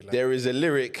There is a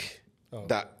lyric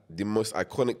that the most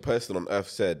iconic person on earth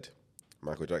said,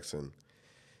 Michael Jackson.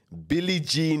 Billie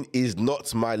Jean is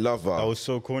not my lover. That was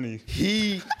so corny.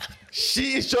 She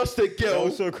is just a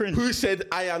girl so cringe. who said,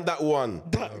 I am that one.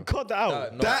 Cut that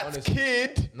out. That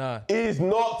kid is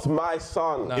not my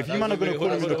son. If you man are going to call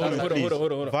him in the comments,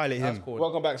 please violate him.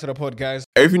 Welcome back to the pod, guys.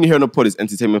 Everything you hear on the pod is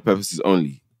entertainment purposes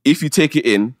only. If you take it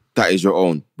in, that is your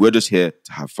own. We're just here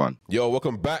to have fun. Yo,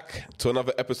 welcome back to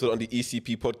another episode on the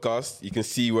ECP podcast. You can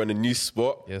see we're in a new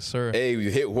spot. Yes, sir. Hey,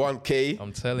 we hit 1K.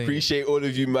 I'm telling you. Appreciate all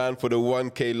of you, man, for the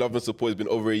 1K love and support. It's been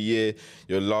over a year.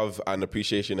 Your love and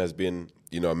appreciation has been,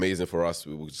 amazing for us.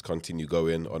 We will just continue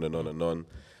going on and on and on.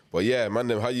 But yeah, man,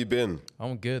 how you been?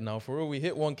 I'm good now. For real, we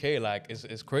hit 1K. Like,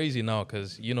 it's crazy now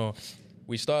because,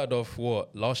 we started off,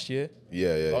 last year?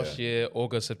 Last year,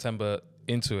 August, September,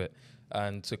 into it.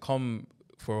 And to come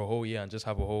for a whole year and just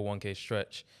have a whole 1K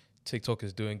stretch. TikTok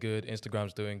is doing good,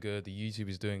 Instagram's doing good, the YouTube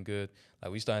is doing good.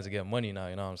 Like, we starting to get money now,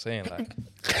 you know what I'm saying? Like,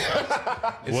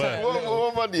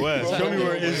 What money? Where? Show me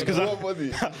where it is, because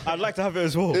I'd like to have it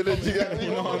as well. You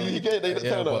know what I mean? You get it,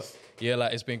 tell us. Yeah,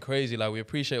 like, it's been crazy. Like, we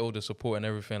appreciate all the support and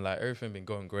everything. Like, everything been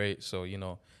going great. So,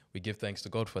 we give thanks to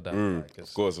God for that. Like,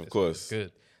 of course. It's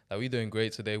good. Like, we're doing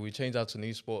great today. We changed out to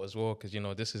new sport as well because,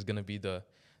 this is going to be the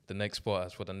next sport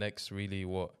as for the next really,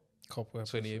 couple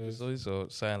 20 episodes or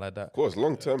something like that. Of course,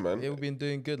 long term, man. Yeah, we've been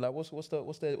doing good. Like, what's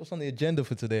on the agenda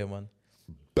for today, man?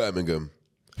 Birmingham.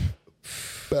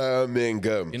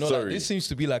 Like, this seems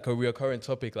to be like a recurring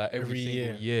topic, like every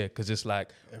single year, because it's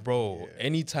like,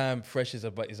 anytime Fresh is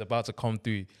about to come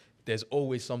through, there's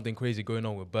always something crazy going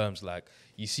on with Birms. Like,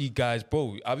 you see guys,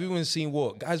 I've even seen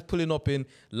guys pulling up in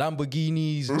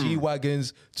Lamborghinis,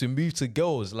 G-Wagons to move to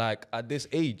girls, like, at this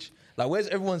age. Like, where's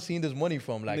everyone seeing this money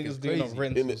from? Like, niggas it's doing crazy. up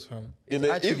rentals, fam.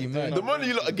 Actually, man. The money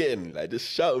you lot are getting, like, just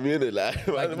shout me in it, like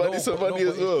money as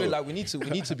well. Like, we need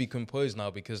to be composed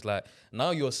now because, like,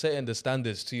 now you're setting the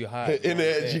standards too high. In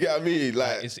it, you get what I mean?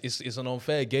 Like, it's an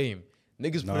unfair game.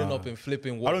 Niggas pulling up and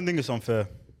flipping. I don't think it's unfair.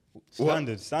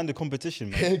 Standard competition,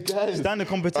 man. Guys. Standard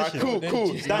competition.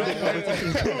 Cool. Standard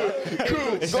competition.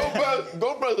 Cool.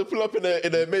 Go brother, pull up in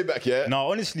a Maybach, yeah? No,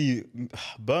 honestly,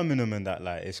 Birmingham and that,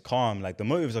 like, it's calm. Like, the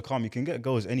motives are calm. You can get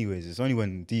goals anyways. It's only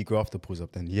when D Grafter pulls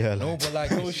up, then No, but like,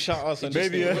 Don't shout us. And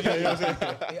maybe,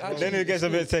 then it gets a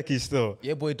bit techie still.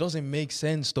 Yeah, but it doesn't make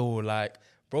sense though. Like,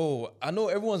 bro, I know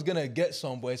everyone's gonna get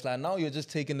some, but it's like now you're just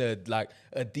taking a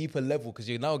deeper level because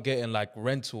you're now getting like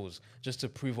rentals just to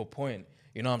prove a point.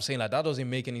 You know what I'm saying? Like, that doesn't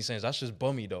make any sense. That's just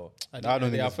bummy, though. I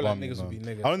don't think it's feel bummy, like niggas will be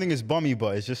niggas. I don't think it's bummy,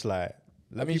 but it's just like,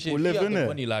 people live, if you have innit? the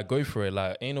money, like, go for it.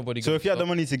 Like, ain't nobody. So if you had the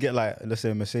money to get, like, let's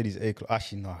say a Mercedes A-Class,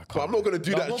 actually, no, I can't. But I'm not going to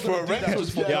do that for a rental.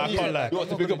 Yeah, I can't lie. You want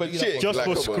to pick up a chick. Just like,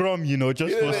 for come on. scrum,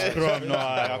 just for scrum. No,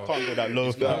 I can't go that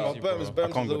low.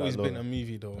 Birms has always been a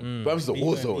movie, though. Birmingham is a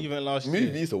war zone. Even last year.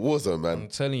 Movie is a war zone, man. I'm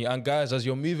telling you. And guys, as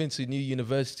you're moving to new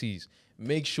universities,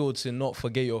 make sure to not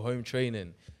forget your home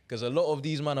training. Because a lot of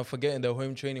these men are forgetting their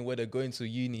home training where they're going to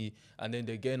uni and then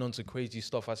they're getting onto crazy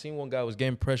stuff. I seen one guy was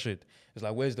getting pressured. It's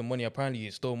like, where's the money? Apparently,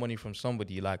 he stole money from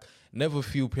somebody. Like, never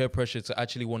feel peer pressure to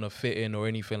actually want to fit in or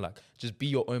anything. Like, just be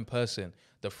your own person.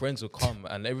 The friends will come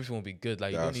and everything will be good.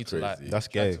 Like, you don't need to, like... That's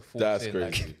gay. That's crazy.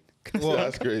 Like,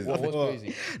 That's crazy. What's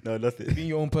crazy? No, nothing. Being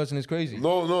your own person is crazy.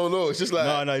 No. It's just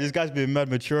like... No, this guy's been mad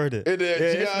mature at it.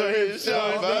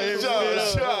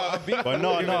 But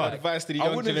no. Advice to the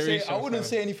young generation. I wouldn't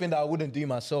say anything that I wouldn't do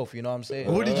myself, you know what I'm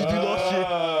saying? What did you do last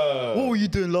year? What were you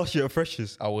doing last year at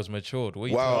Freshers? I was matured.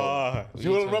 What you Wow. Do you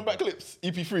want to run back clips?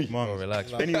 EP3. Oh,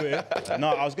 relax. Anyway, no,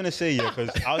 I was gonna say because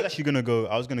I was actually gonna go.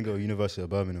 I was gonna go University of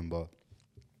Birmingham, but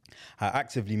I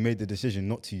actively made the decision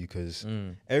not to because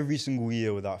every single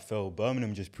year without fail,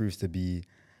 Birmingham just proves to be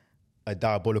a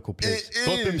diabolical place.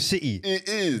 Gotham City. It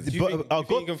is. Do you think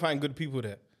you can find good people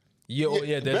there?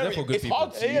 Yeah, there's therefore good it's people.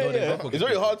 Hard to, It's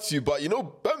very hard to, but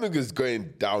Birmingham's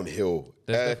going downhill.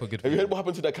 There's therefore good Have you people. heard what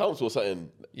happened to their council or something?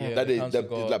 Yeah, that the they council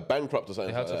they're like bankrupt or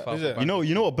something. They had to Like file that. for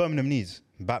You know what Birmingham needs?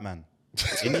 Batman.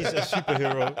 It needs a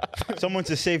superhero, someone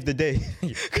to save the day.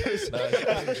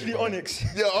 That's actually Onyx.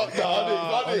 Yeah,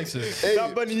 Onyx. Hey,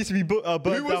 That bunny needs to be burnt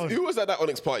down. who was at that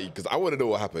Onyx party? Because I want to know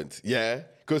what happened. Yeah,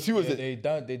 because who was it?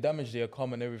 They damaged their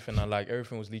comm and everything, and like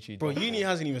everything was literally. Bro, done. uni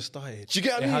hasn't even started. Do you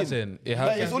get what I mean? It Like,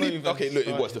 hasn't. it's only even okay. Look,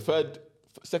 it was started.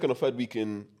 the second or third week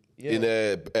in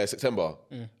September,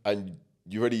 and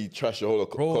you already trashed your whole.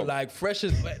 Bro, like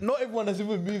freshers, not everyone has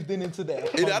even moved into their.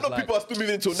 I know people are still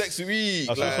moving until next week.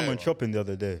 I saw like- someone chopping the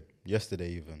other day,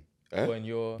 yesterday even. when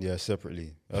you're. Yeah,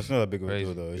 separately. That's not that big of a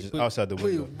deal though. It's just outside the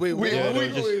window. Wait,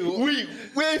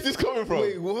 where is this coming from?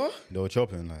 Wait, what? They were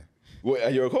chopping like.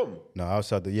 What, you're a com? No,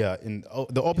 outside in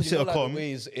the opposite of like, com. the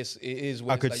way it is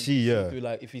where I it's could like, see, you can yeah. through,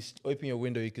 like, if you open your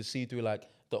window, you can see through like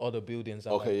the other buildings.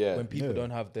 And, Okay, like, yeah. when people Yeah. don't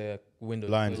have their windows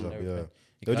Blinds closed up, and yeah. everything,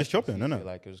 you They were can just actually chopping, see innit? through,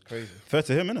 like, it was crazy. Fair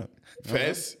to him, innit?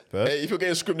 Fairs? Fairs. Hey, if you're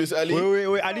getting scripted this early.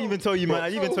 Wait. I didn't even tell you, man. I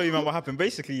didn't even tell you, man, what happened.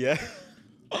 Basically, yeah.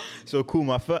 So cool.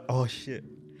 My first. Oh shit.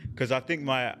 Because I think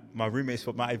my roommates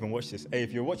might even watch this. Hey,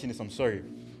 if you're watching this, I'm sorry.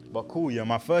 But cool, yeah.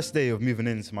 My first day of moving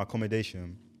into my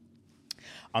accommodation,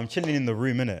 I'm chilling in the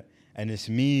room, innit? And it's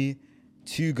me,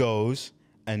 2 girls,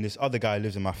 and this other guy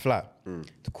lives in my flat.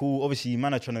 Cool. Obviously,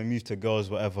 man are trying to move to girls,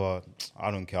 whatever.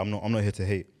 I don't care. I'm not here to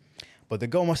hate. But the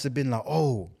girl must have been like,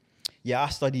 oh, yeah, I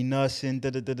study nursing,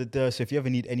 So if you ever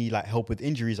need any like help with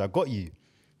injuries, I got you.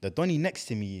 The Donny next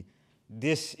to me,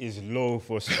 this is low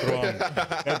for strong.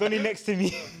 The Donny next to me,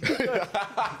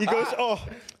 he goes, oh,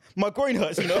 my groin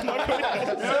hurts, you know. My groin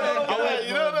hurts.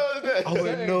 I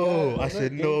went, no. I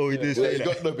said, no, he didn't say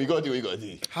that. You gotta do what you gotta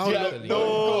do. How low? You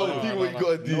gotta do what you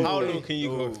gotta do. How low can you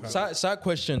go? Fam? Side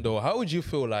question though, how would you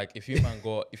feel like if you man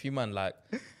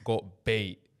got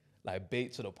bait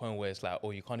to the point where it's like,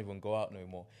 oh, you can't even go out no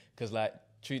more? Because like,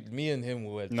 me and him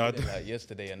were No, chilling, like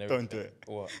yesterday and everything. Don't do it.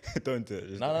 What? Don't do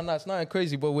it. No, it's not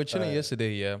crazy, but we're chilling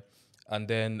yesterday, yeah. And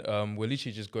then we're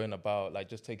literally just going about, like,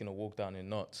 just taking a walk down in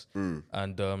Knots.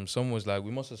 And someone was like,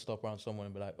 we must have stopped around someone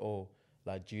and be like, oh,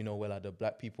 like, do you know where, like, the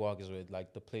black people are? Because,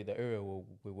 like, the area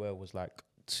we were was, like,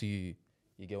 you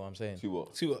get what I'm saying? See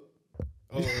what? See what?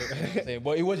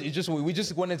 But we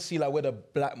just wanted to see, like, where the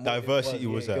black motive Diversity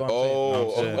was you at. get what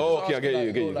I'm saying? Oh, okay, I Asking, get like,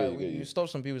 you, get you, like, get you. You stop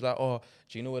some people's like, oh,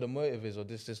 do you know where the motive is? Or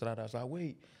this, that. I was like,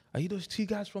 wait, are you those 2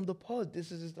 guys from the pod? This,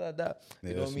 that.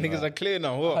 You know what I mean? Niggas are clear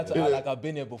now. I What? had to act like I've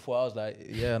been here before. I was like,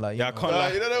 yeah, like, Yeah, I can't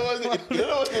lie. You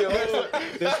know what's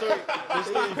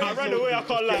I ran away. I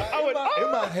can't lie. I went,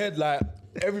 in my head, like,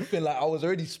 everything, like, I was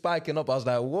already spiking up. I was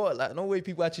like, what? Like, no way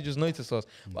people actually just notice us.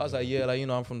 But I was like, yeah, like, you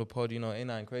know, I'm from the pod, you know, ain't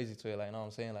nothing crazy to it. Like, you know what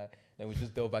I'm saying? Like, then we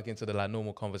just delve back into the, like,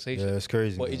 normal conversation. Yeah, it's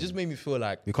crazy. But man. it just made me feel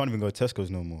like, We can't even go to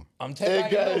Tesco's no more. I'm telling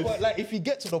you, guys. but, like, if you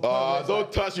get to the point where it's don't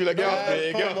like, touch you like, get off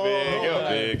me, get off me, get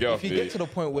off me, get off if you get to me.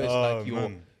 the point where it's Oh, like,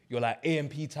 man. you're like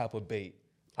AMP type of bait,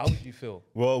 how would you feel?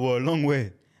 Well, a long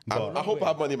way. But I hope I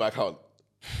have money in my account.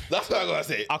 That's what I gotta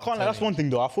say. I can't. Like, that's one thing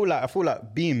though. I feel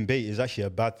like being bait is actually a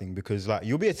bad thing because like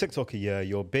you'll be a TikToker, yeah,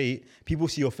 you're bait. People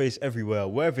see your face everywhere,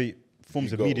 wherever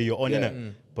forms of go. media you're on, Yeah.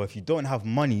 innit? But if you don't have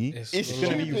money, It's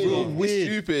gonna be stupid. real It's weird.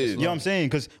 stupid. You know what I'm saying?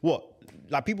 Because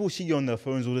like people see you on their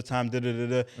phones all the time, but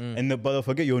they'll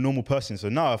forget you're a normal person. So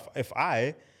now if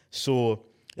I saw,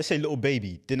 let's say, little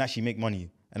baby didn't actually make money,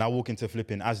 and I walk into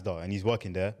flipping Asda and he's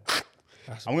working there.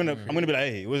 I'm gonna be like,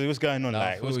 hey, what's going on? Nah, I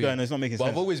Like, feel what's you. going on? It's not making But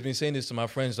sense. I've always been saying this to my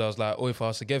friends. I was like, oh, if I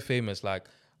was to get famous, like,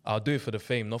 I'll do it for the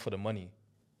fame, not for the money.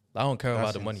 I don't care about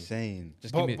That's the money. insane.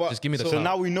 Just give me the. So clout.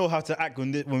 now we know how to act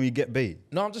when we get bait.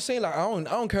 No, I'm just saying, like, I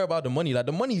don't care about the money. Like,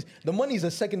 the money's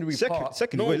a secondary part.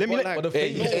 Second, wait, let me. But the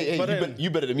fame, You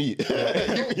better than me.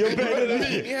 You're better than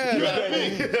me.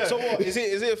 Yeah. So what? Is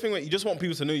it a thing where you just want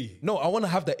people to know you? no, I want to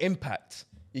have the impact.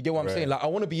 You get what I'm saying? Like, I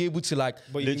want to be able to, like,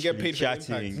 But you can get paid for your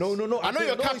Literally impact. No. I know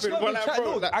you're capping, but like,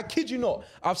 bro, like- I kid you not.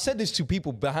 I've said this to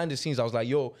people behind the scenes. I was like,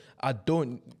 yo, I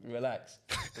don't relax.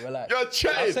 You're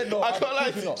chatting. I said no. I can't lie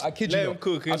kid to you you. not. I kid Let you him not.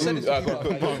 cook, I said this to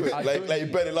people. I don't Like you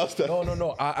need- better last time.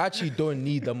 No. I actually don't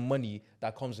need the money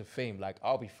that comes with fame. Like,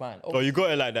 I'll be fine. Oh, you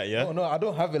got it like that, yeah? No, I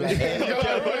don't have it like that.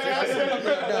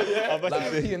 I'm about to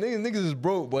Like, say. yeah, niggas is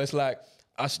broke, but it's like,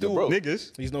 I still...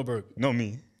 Niggas? He's not broke. Not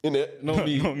me. Innit? Not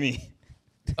me. Not me.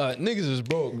 Niggas is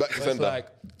broke. Back to But it's center. like,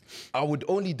 I would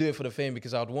only do it for the fame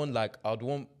because I would want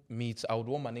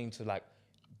my name to, like,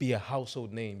 be a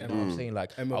household name. You know what I'm saying?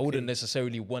 Like, I MLK. wouldn't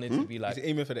necessarily want it to be like... He's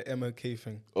aiming for the MLK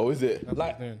thing. Oh, is it?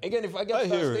 Like, again, if I get to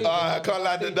hear that it. stage... I can't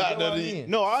lie to you that, know what I Daddy. mean?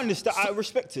 No, I understand. I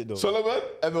respect it though. Solomon,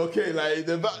 MLK, like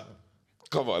the back.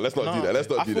 Come on, let's not do that. Let's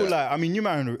not I do feel that. like, I mean, you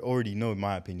might already know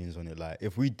my opinions on it. Like,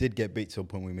 if we did get bait to a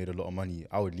point where we made a lot of money,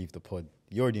 I would leave the pod.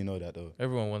 You already know that though.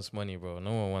 Everyone wants money, bro.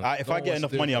 No one wants... If no I one get wants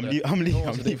enough to do money, it I'm for leaving. No one I'm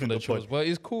wants to do it leaving for the chores, pod. but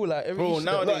it's cool. Like, every Bro, step-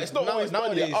 nowadays- No, it's not always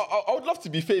money. nowadays- I would love to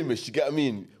be famous. You get what I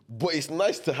mean? But it's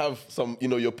nice to have some,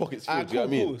 your pockets filled. You get what I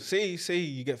mean? Cool. Say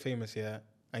you get famous, yeah,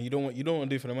 and you don't want to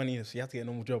do it for the money, so you have to get a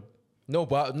normal job. No,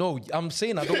 I'm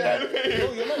saying I don't.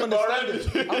 No, you're not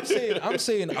understanding. I'm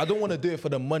saying I don't want to do it for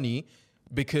the money,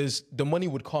 because the money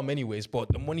would come anyways,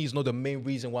 but the money is not the main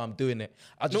reason why I'm doing it.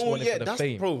 I just want it for the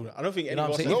fame. Bro, I don't think You know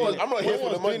what I'm anyone saying? I'm not here for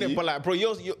the money. It, but like, bro,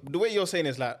 the way you're saying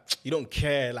is like, you don't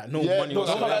care, like, no Yeah, money. no,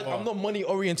 whatsoever. I'm not money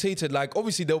orientated. Like,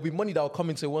 obviously, there'll be money that will come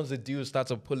into once the deal starts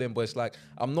to pull in, but it's like,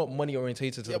 I'm not money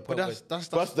orientated to Yeah, the but point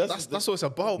that's what it's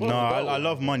about. No, bro. I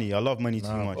love money. I love money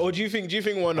too much. Or do you think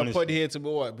we're on a Honestly. pod here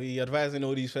to be advising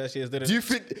all these first years? Do you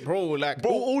think, bro, like,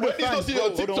 all the when these fans- not see it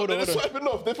on hold on, TikTok, hold on, they're hold on. swiping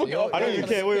off. They forget. Yo, I don't even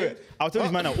care. Wait. I'll tell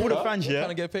these man now. All the fans, Trying yeah,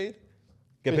 to get paid?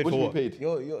 get paid What for do you what? mean paid?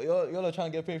 You're not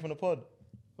trying to get paid from the pod.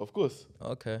 Of course.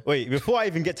 Okay. Wait, before I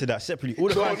even get to that, separately, all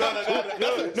the fans.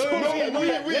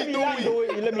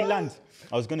 Let me land.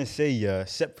 I was gonna say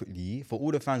separately for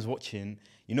all the fans watching.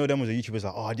 You know, them was a YouTubers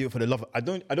like, oh, I do it for the love. I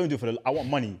don't do it for the. I want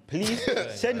money. Please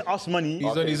send us money.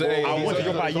 He's on his own. I want to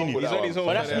go buy uni. He's on his own.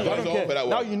 But that's me. I don't care. for that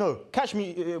Now one. you know. Catch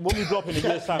me when we blow up in a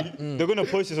year's time. They're gonna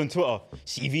post this on Twitter.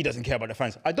 CV doesn't care about the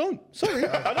fans. I don't. Sorry.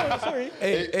 I don't. Sorry.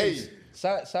 Hey.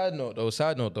 Side note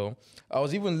though. I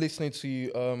was even listening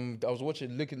to I was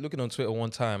looking on Twitter one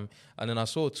time, and then I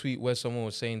saw a tweet where someone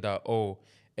was saying that, oh,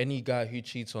 any guy who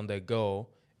cheats on their girl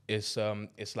is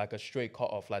it's like a straight cut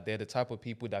off. Like they're the type of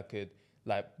people that could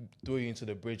like throw you into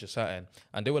the bridge or something.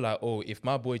 And they were like, oh, if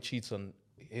my boy cheats on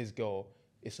his girl,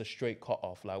 it's a straight cut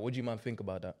off. Like, what do you man think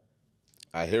about that?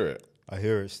 I hear it. I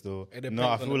hear it still. It depends No,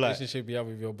 I on the feel like. relationship you have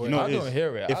with your boy. You know, I it don't is.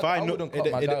 hear it. If I I know- wouldn't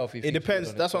cut my guy off if it he depends.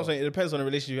 cheated on That's his what I'm girl. saying. It depends on the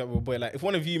relationship you have with your boy. Like, if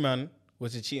one of you, man,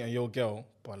 was to cheat on your girl,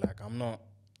 but like, I'm not.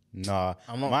 Nah.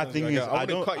 I'm not. My friends thing with is, your girl. I I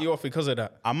wouldn't don't. cut you off because of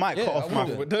that. I might cut Yeah, off I my.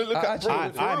 wouldn't. Don't look I at bro.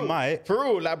 actually- for I real. might. For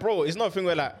real, like, bro, it's not a thing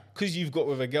where like, cause you've got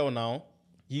with a girl now,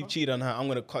 you cheat on her. I'm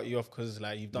gonna cut you off because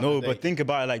like you've done. No, a but date. think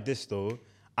about it like this though.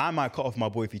 I might cut off my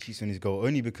boy if he cheats on his girl,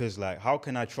 only because like, how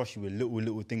can I trust you with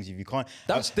little things if you can't?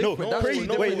 That's No, different. That's crazy.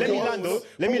 different. Wait, let me No, land though.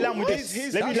 Let me land with this.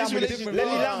 his- Let me that's land with this. his Let me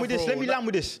relationship. land with this. Let me land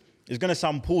with this. It's gonna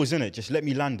sound pause, innit? Just let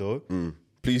me land though.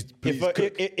 Please, cook.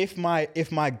 If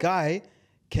my guy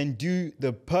can do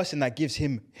the person that gives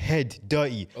him head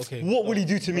dirty, Okay. what will he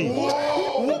do to me?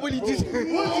 What will he do to me?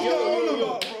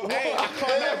 Hey, I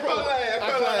can't lie.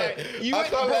 You went,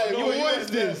 bro. What is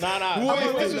this?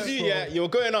 Nah. This was you, yeah. You're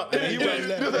going up. You went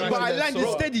left. But I landed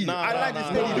steady. I landed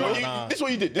steady. This is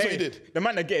what you did. This is what you did. The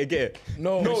man that get it.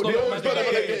 No, it's not no, that it's not that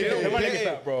magic. magic. They don't The man get that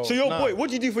that, bro. So your boy, what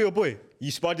do you do for your boy?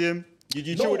 You spud him.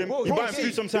 You chill with him. bro, You buy bro, him see,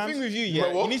 food The sometimes. thing with you, Bro,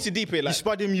 yeah, what? you need to deep it. You Like,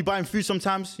 spud him. You buy him food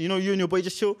sometimes. You know, you and your boy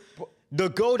just chill. The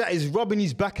girl that is rubbing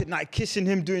his back at night, kissing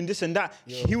him, doing this and that,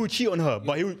 he will cheat on her,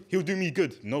 but he'll do me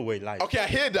good. No way, like. Okay, I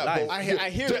hear that, Lies. but I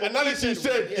hear the it. analogy you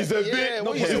said is a bit.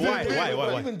 what is you a said. bit-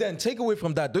 Why? Even then, take away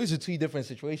from that, those are two different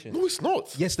situations. No, it's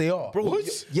not. Yes, they are. bro,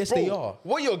 Yes, bro, they are.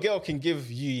 What your girl can give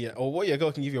you, yeah, or what your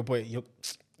girl can give your boy, you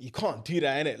can't do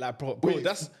that, innit? Like, bro, Wait.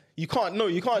 that's you can't. No,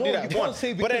 you can't do No, that. you can't One.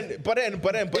 say but then, Hey,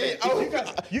 I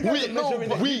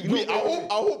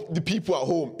hope the people at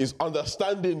home is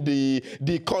understanding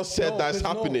the concept that's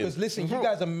happening. Because listen, you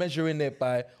guys are measuring it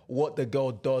by what the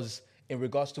girl does in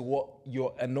regards to what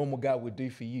a normal guy would do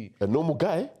for you. A normal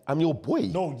guy, I'm your boy.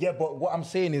 No, yeah, but what I'm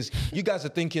saying is, you guys are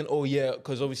thinking, oh yeah,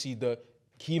 because obviously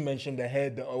he mentioned the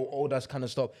head, all that kind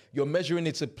of stuff. You're measuring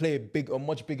it to play a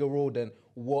much bigger role than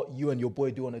what you and your boy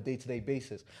do on a day-to-day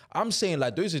basis. I'm saying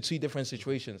like those are two different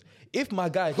situations. If my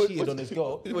guy cheated on his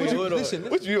girl, listen,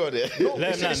 What's you on there? Let him land,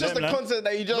 It's just let him the land. concept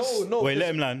that you just. no. Wait, let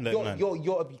because him land, let him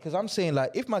land. Because I'm saying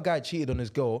like, if my guy cheated on his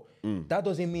girl, that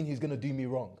doesn't mean he's gonna do me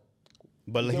wrong.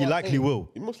 But You he know what I'm likely saying? will.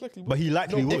 He most likely will. But he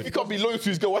likely If he would. can't be loyal to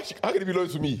his girl, how can he be loyal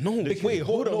to me? No, wait,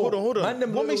 hold on. Man,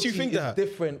 them What makes you loyalty think is that?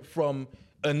 different from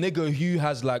a nigga who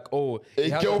has like, he A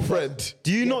has girlfriend.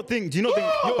 Do you not think?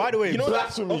 By the way, You know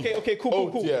that? Blasphemy. Okay,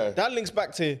 cool. Yeah. That links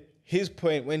back to his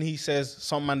point when he says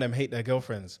some man them hate their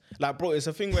girlfriends. Like, bro, it's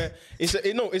a thing where it's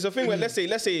a thing where let's say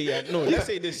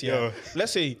this, yeah. Yeah.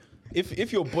 Let's say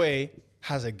if your boy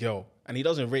has a girl and he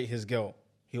doesn't rate his girl,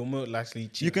 he'll more likely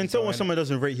cheat. you can on his tell girl, when innit? someone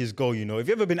doesn't rate his goal, you know. If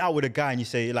you ever been out with a guy and you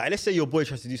say, like, let's say your boy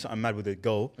tries to do something mad with a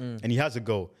girl and he has a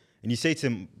goal, and you say to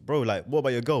him, bro, like, what about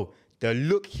your goal? The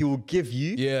look he will give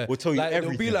you will tell you like,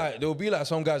 everything. There'll be like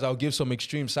some guys I'll give some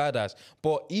extreme side eyes.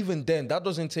 But even then, that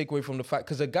doesn't take away from the fact,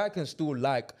 because a guy can still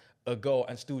like a girl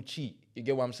and still cheat. You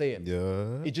get what I'm saying?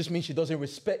 Yeah. It just means she doesn't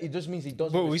respect. It just means he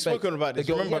doesn't. Bro, we've respect spoken about the this.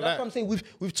 girl. Remember Yeah, that's that? what I'm saying.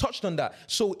 We've touched on that.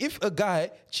 So if a guy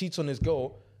cheats on his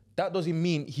girl, that doesn't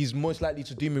mean he's most likely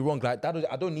to do me wrong. Like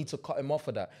I don't need to cut him off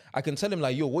for that. I can tell him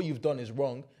like, yo, what you've done is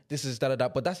wrong. This is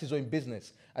that. But that's his own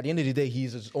business. At the end of the day,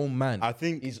 he's his own man. I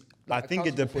think He's, it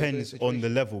accountable for his own depends on the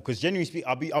situation. level. Because genuinely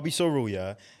speaking, I'll be so real,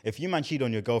 yeah. If you man cheat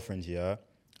on your girlfriend, yeah,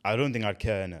 I don't think I'd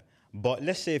care in it. But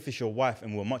let's say if it's your wife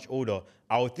and we're much older,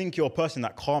 I would think you're a person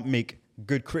that can't make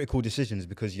good critical decisions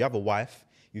because you have a wife,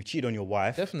 You cheated on your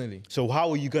wife. Definitely. So how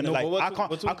are you gonna No, but like?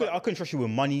 we're I couldn't trust you with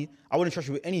money. I wouldn't trust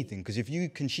you with anything because if you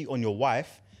can cheat on your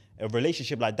wife, a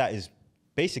relationship like that is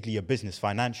basically a business,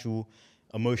 financial,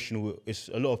 emotional. It's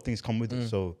a lot of things come with it.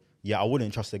 So yeah, I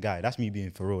wouldn't trust the guy. That's me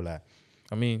being for real. Like,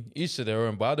 I mean, each to their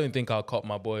own, but I don't think I'll cut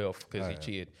my boy off because he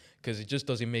cheated. Because it just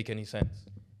doesn't make any sense.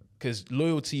 Because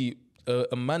loyalty, a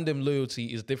mandem loyalty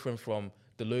is different from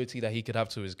the loyalty that he could have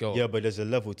to his girl. yeah, but there's a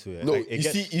level to it. No, Like,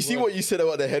 it you see what you said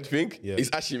about the head thing? Yeah. It's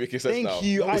actually making sense Thank now.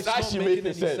 you. No, I- it's actually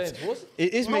making sense.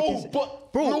 It is No, making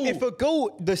but- bro. no. If a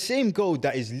girl, the same girl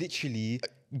that is literally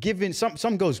giving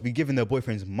some girls be giving their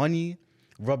boyfriends money,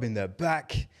 rubbing their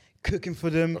back, cooking for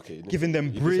them, Okay, giving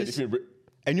them you just said brizz,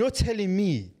 and you're telling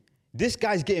me this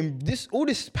guy's getting all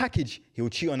this package, he will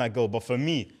cheat on that girl. But for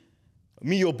me,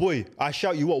 your boy, I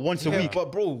shout you what once a week.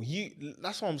 But bro,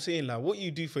 that's what I'm saying. Like, what you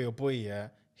do for your boy, yeah,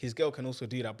 his girl can also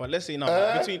do that. But let's say now,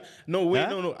 like,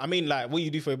 no. I mean, like, what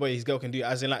you do for your boy, his girl can do it.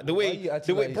 As in, like, the way, you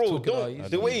acting like he's bro, talking don't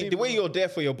about- the way you're there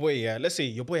for your boy, yeah. Let's say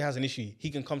your boy has an issue,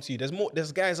 he can come to you.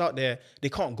 There's guys out there, they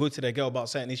can't go to their girl about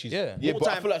certain issues. Yeah. Yeah, but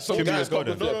I feel like some Should be guys a girl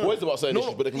can't go then. to their boys about certain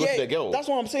issues, but they can go to their girl. That's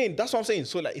what I'm saying.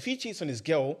 So like, if he cheats on his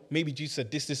girl, maybe due to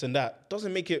this and that,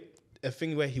 doesn't make it a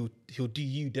thing where he'll do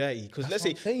you dirty. Because let's say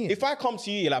what I'm saying. if I come to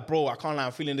you, you're like, bro, I can't lie,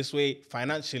 I'm feeling this way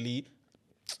financially.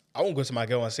 I won't go to my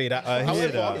girl and say that. I hear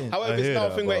that. However, I it's hear now a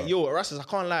that, thing where, but- yo, Erasmus, I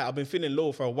can't lie, I've been feeling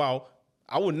low for a while.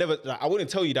 I wouldn't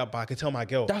tell you that, but I could tell my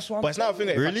girl. That's what I'm But it's not a thing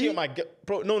that if I Really? cheat on my girl,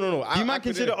 bro, no. Do you might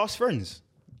consider us friends?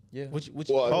 Yeah. Well,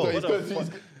 Oh, he's what gonna-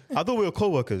 I thut we were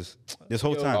co-workers this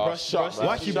whole time. Oh, shout, man.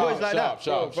 Why she boys like that?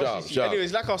 Shout.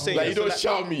 Anyways, like I was saying, Like, you so don't like-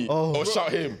 shout me or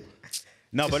shout him.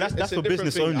 No, but it's that's a for different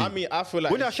business thing. only. I mean, I feel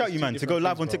like When did I it's shout just you, two man, to go different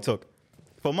live on things, bro. TikTok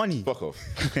for money? Fuck off.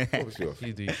 Obviously off.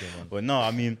 You do, man. But no,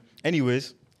 I mean,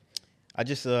 anyways, I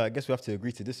just I guess we have to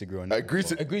agree to disagree on that. Agree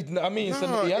to. Agreed. No, I mean,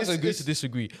 No, he has it's- agreed to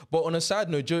disagree. But on a side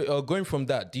note, going from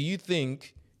that, do you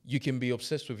think you can be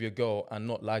obsessed with your girl and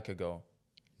not like a girl?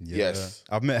 Yeah. Yes.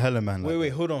 I've met hella man. Like Wait,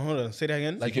 hold on. Say that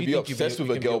again. Like can you be think obsessed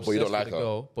with a can be girl, but you don't obsessed like with a her.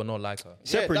 girl, but not like her.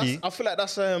 separately. I feel like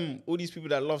that's all these people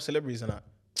that love celebrities and that.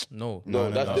 No,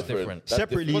 No, that's no. different. That's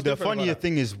Separately, What's the different funnier about that?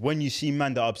 thing is when you see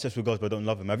men that are obsessed with girls but don't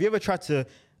love them. Have you ever tried to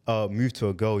move to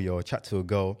a girl, or chat to a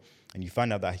girl, and you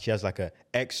find out that she has like a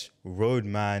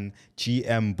ex-roadman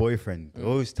GM boyfriend?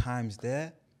 Those times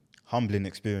there, humbling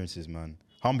experiences, man.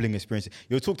 Humbling experiences.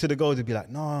 You'll talk to the girl, they'll be like,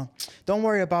 no, don't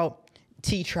worry about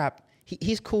T-Trap.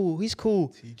 He's cool.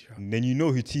 T-Trap. And then you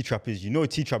know who T-Trap is. You know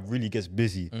T-Trap really gets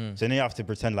busy. So then you have to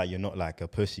pretend like you're not like a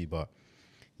pussy, but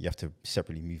you have to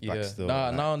separately move back Yeah. still. Nah,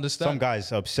 Like, I understand. Some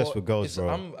guys are obsessed with girls,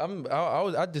 bro.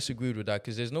 I disagreed with that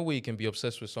because there's no way you can be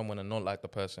obsessed with someone and not like the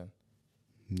person.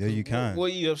 Yeah, you can. What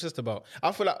are you obsessed about?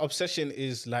 I feel like obsession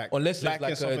is like Unless it's liking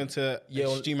like something to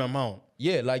extreme amount.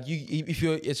 Yeah, like if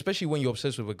you're, especially when you're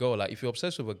obsessed with a girl, like if you're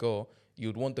obsessed with a girl,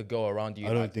 you'd want the girl around you. I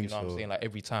don't like, think you know what so. I'm saying, like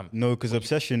every time. No, because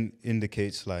obsession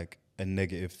indicates like a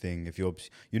negative thing. If you're,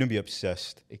 you don't be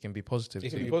obsessed. It can be positive. It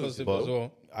too. can be positive But as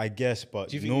well. I guess, but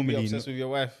Do you think you'd be normally obsessed with your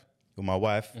wife? with my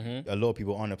wife, a lot of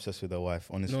people aren't obsessed with their wife.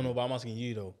 Honestly, No, but I'm asking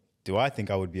you though. do I think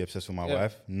I would be obsessed with my Yeah.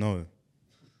 wife? No.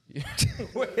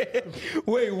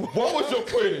 Wait, What was your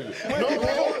point?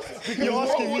 You're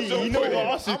asking me. You know what I'm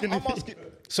asking?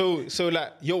 asking. So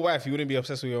like your wife, you wouldn't be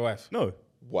obsessed with your wife? No.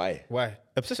 Why? Why?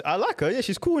 Obsessed. I like her. Yeah,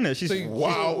 she's cool in it. She's.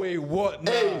 Wow. Wait, what?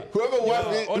 Nah. Hey, whoever wife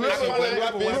is, honestly,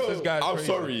 whoever wife is, this guy's I'm crazy.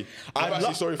 sorry. I'm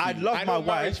actually sorry for I'd you. love I my know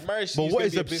marriage- wife, marriage but used what to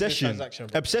is be a business obsession? transaction,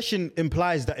 bro. Obsession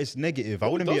implies that it's negative. I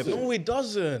wouldn't be. No, it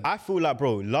doesn't. I feel like,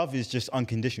 bro, love is just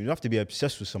unconditional. You don't have to be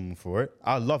obsessed with someone for it.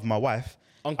 I love my wife.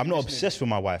 I'm not obsessed with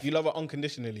my wife. You love her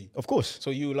unconditionally. Of course. So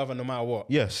you love her no matter what.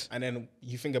 Yes. And then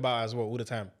you think about her as well all the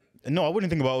time. No, I wouldn't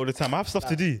think about it all the time. I have stuff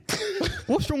to do.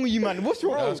 What's wrong with you, man? What's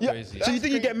wrong? That's crazy. So you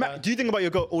think you get mad? Do you think about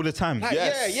your girl all the time?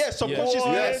 Yes. Yeah,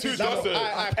 subconsciously. Yes, who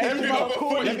doesn't? Every number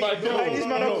 40, my girl. These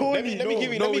man are corny. Let me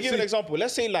give No, you an see- example.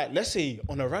 Let's say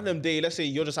on a random day, let's say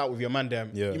you're just out with your man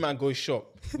them, Yeah. you man go shop.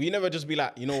 We never just be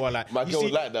like, you know what, like My you girl see,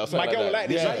 would like that or My something girl like would like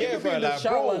that. this. Yeah. Like, yeah, You bro, be in the like,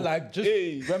 shower bro, and like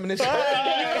just reminiscing.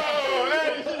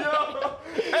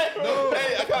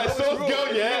 Hey, I got a soft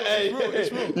girl, yeah? Hey,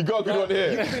 you got a good one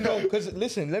here. No, because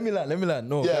listen, let me learn.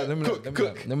 No, Yeah, let me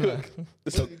cook. learn.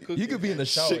 You could be in the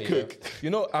shower. Shit, Yeah. cook. You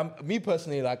know, me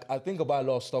personally, like I think about a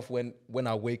lot of stuff when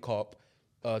I wake up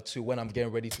to when I'm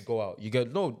getting ready to go out. You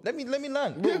get let me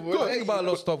learn. I think about a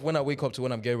lot of stuff when I wake up to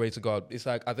when I'm getting ready to go out. It's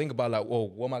like I think about like, whoa,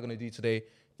 what am I gonna do today?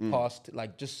 Past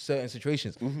like just certain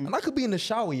situations, and I could be in the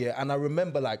shower, yeah, and I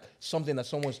remember like something that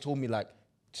someone's told me like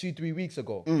 2-3 weeks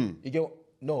ago. You get.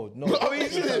 No. I'm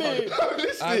listening.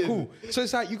 Alright, cool. So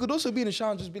it's like you could also be in the shower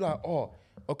and just be like, oh,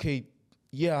 okay,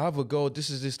 yeah, I have a girl. This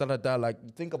is this, that.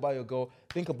 Like, think about your girl.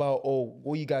 Think about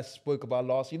what you guys spoke about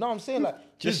last. You know what I'm saying? Like,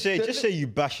 Just say you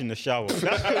bash in the shower.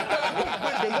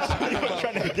 That's what you're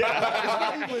trying to get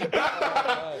at.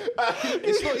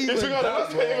 It's not even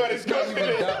that, bro. It's not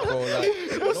even that, bro.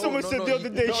 Like, Someone said the other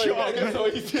day, shut up,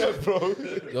 man. bro.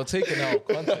 You're taking it out of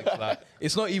context. Like,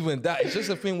 it's not even that. It's just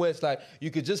a thing where it's like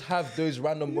you could just have those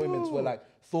random moments where like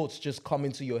thoughts just come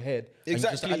into your head.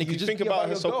 Exactly. And you could just think be about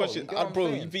your it so girl. question. You get what I'm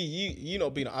Bro, saying? V, you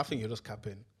not being. I think you're just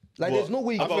capping. Like, there's no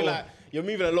way you I feel go. like you're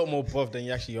moving a lot more buff than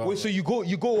you actually are. Wait, so you go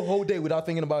a whole day without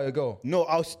thinking about your girl? No,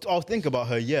 I'll think about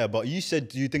her, yeah. But you said,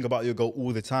 do you think about your girl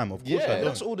all the time? Of course I don't.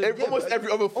 that's all. The, Almost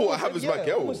every other thought I have is my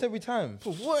girl. Almost every time.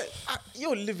 Bro, what?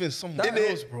 You're living somewhere That-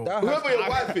 else, bro. that- Whoever your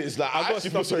wife is, like, I actually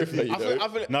feel sorry for you. I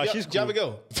feel, Nah, do she's you have a cool.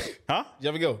 girl? Huh? Do you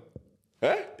have a girl?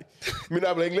 Huh? Me not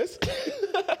habla English?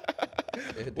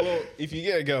 Well, if you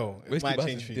get a girl, it Where's might the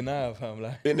change for you. deny, fam?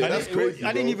 Like, Innit? That's crazy.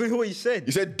 I didn't bro. even hear what you said.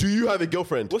 You said, do you have a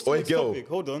girlfriend What's or the a next girl? topic?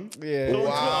 Hold on. Yeah.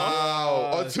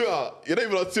 Wow. On Twitter. You're not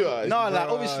even on Twitter. No, like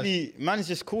obviously, man's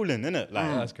just calling, innit? Like,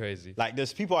 that's crazy. like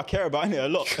there's people I care about in it a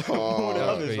lot more than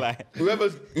others. crazy. Like, Whoever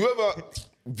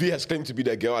V has claimed to be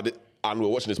their girl and we're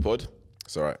watching this pod,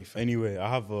 it's all right. anyway, I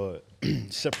have a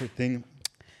separate thing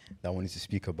that I wanted to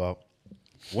speak about.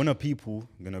 When are people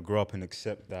gonna grow up and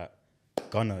accept that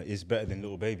Gunna is better than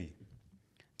Lil Baby?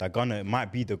 That Gunna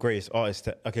might be the greatest artist.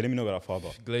 Okay, let me not go that far,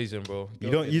 but Glazing, bro. you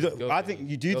don't. I think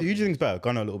you do. Who do you think's better,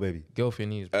 Gunna or Lil Baby? Go for your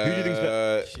knees, Who do you think's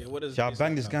better? Shit, what does it Shall I taste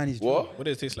bang like, this fam? guy? And he's What? What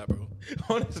does it taste like, bro?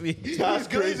 honestly. That's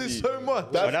crazy. so much.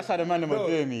 Oh, that's how the man are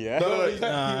doing me, yeah.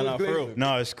 Nah, for real.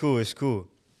 No, it's cool. It's cool.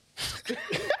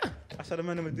 That's how the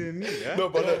man are doing me, yeah. No,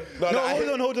 but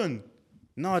no, Hold on.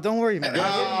 No, don't worry, man.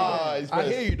 I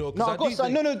hear you though. No, I got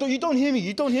some, no, you don't hear me.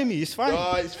 You don't hear me. It's fine.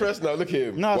 It's fresh now. Look at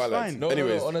him. No, it's Wild lads. fine. No,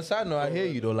 Anyways, on a side note, I hear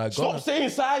you though. Like, stop Gunna, saying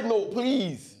side note,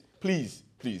 please. Please,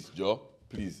 Joe.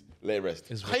 Please, let it rest.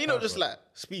 it's How you not vocab, just bro. like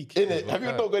speak? Innit? Have you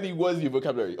not got any words in your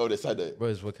vocabulary? Oh, the side note. Bro,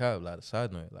 it's vocab. Like, the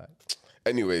side note, like,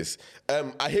 Anyways,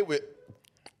 I hate with.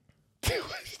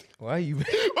 why are you?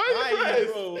 Why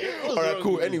bro? All right,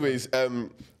 cool. Anyways,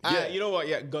 yeah, You know what?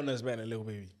 Yeah, Gunna's better than Lil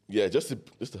Baby. yeah, just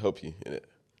to help you, innit?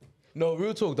 No,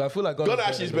 real talk. Though, I feel like Gunna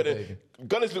actually is better.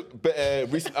 Gunna's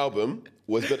recent album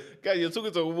was better. Guys, you're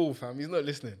talking to a wolf, fam. He's not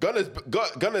listening.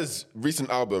 Gunna's recent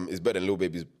album is better than Lil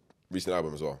Baby's recent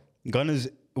album as well.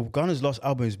 Gunna's last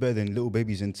album is better than Lil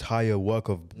Baby's entire work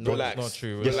of. Relax. Not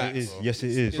true. Yes, Relax. it is. Yes, it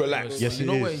is. Relax. Yes, you it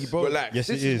know is. what, bro? Relax. Yes,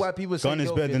 This it is is. why people say Gunna's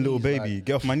go better off than your Lil knees, Baby. like-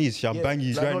 Get off my knees. Shall I bang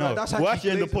you Like, right no, now? that's We're actually actually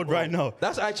in the glazing, pod bro. right now.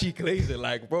 That's actually crazy.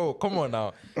 Like, bro, come on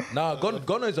now. Nah,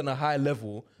 Gunna is on a high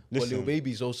level, but Listen. Lil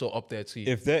Baby's also up there too.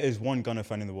 If there is one Gunna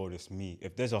fan in the world, it's me.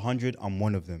 If there's 100, I'm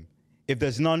one of them. If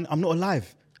there's none, I'm not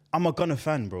alive. I'm a Gunna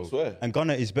fan, bro. swear. And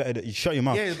Gunna is better than. You shut your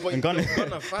mouth. Yeah, but and you're a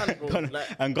Gunna fan, bro. Gunna, Like,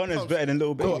 and Gunna's better than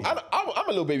Lil Baby. Bro, I'm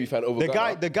a Lil Baby fan over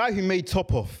the guy who made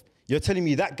Top Off. You're telling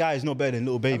me that guy is not better than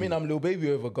Lil Baby? I mean, I'm Lil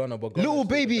Baby over Gunna, but Gunna's Lil still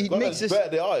Baby better. makes this. better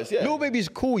than artists, yeah. Lil Baby's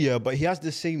cool, yeah, but he has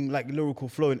the same like lyrical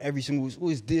flow in every single. It's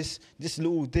always this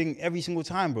little thing every single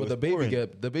time, bro. The It's baby boring.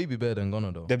 the baby better than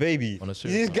Gunna though. The Baby. On a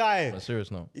serious This note. guy. On a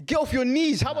serious note. Get off your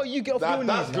knees. How about you get off your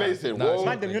That's knees? glazing. Nah, Whoa. it's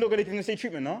Madam, you're not gonna give him the same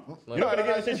treatment, no? You're No, not gonna give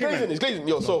him the it's same glazing. treatment. It's glazing.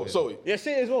 Yo, so Yeah,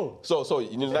 say it as well.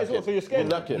 you need a Say it as well. napkin. So you're scared. You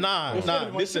need a napkin. Nah, You're scared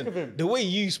of him. Sick of him. The way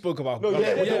you spoke about No, Gunna.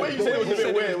 yeah, The way you said it was a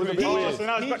bit weird. It was a bit Oh, weird. so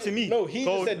now it's back to me. No, he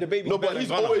Go- just said the baby. No, but he's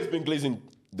always been glazing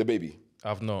the baby.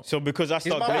 I've not. So because I His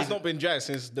start mouth has glazing. not been dry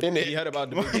since Innit? he heard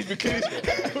about the baby. He's been glazing.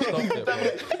 Stop it, bro.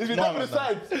 He's been down the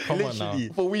sides Come on now.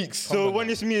 for weeks. So when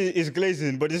it's me, it's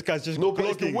glazing, but this guy's just No, but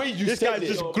it's the glogging. way you This said guy's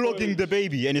it. just glogging the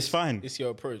baby, and it's fine. It's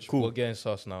your approach. Cool. We're getting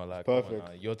sus now. Like, come on Perfect.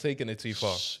 now. You're taking it too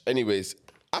far. Anyways,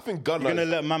 I think Gunna. You're gonna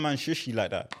let my man shush you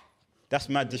like that? That's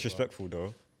mad disrespectful,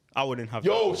 though. I wouldn't have.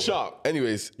 Yo, that. shut up.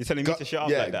 Anyways, You're telling me to shut up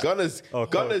yeah, like that? Gunna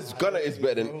is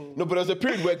better than. No, but there was a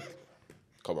period where.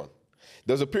 Come on.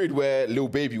 There was a period where Lil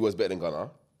Baby was better than Gunna.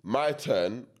 My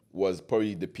turn was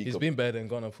probably the peak He's of. been better than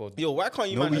Gunna for. Yo, why can't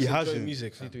you No, man he just enjoy hasn't.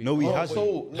 music, fam? No, he hasn't.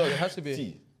 So, no, It has to be.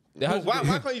 See, There has to Why be-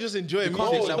 can't you just enjoy music?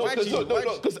 No, Like, why do you- why do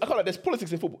you- because I can't. There's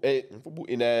politics in football.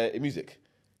 In music,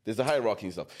 there's a hierarchy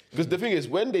and stuff. Because the thing is,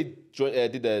 when they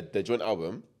did the joint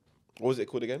album, what was it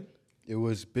called again? It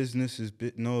was business is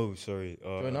bit. No, sorry.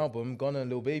 For an album, Gunna and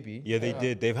Lil Baby. Yeah, they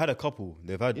did. They've had a couple.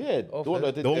 They've had. Yeah, the one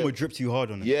that did. The one with Drip Too Hard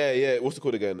on it. Yeah. What's it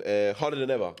called again? Harder than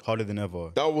ever. Harder than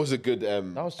ever. That was a good. That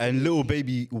was And Lil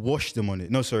Baby washed them on it.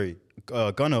 No, sorry.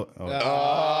 Gunna.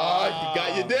 Ah,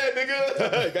 got you there,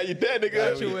 nigga. Got you there,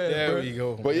 nigga. There we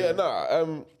go. But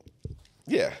yeah,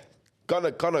 yeah.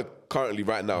 Gunna currently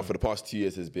right now for the past 2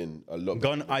 years has been a lot.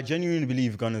 Gunna. I genuinely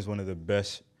believe Gunna's one of the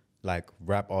best like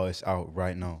rap artists out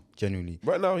right now. Genuinely.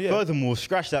 Right now, yeah. Furthermore,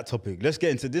 scratch that topic. Let's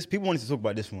get into this. People wanted to talk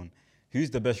about this one. Who's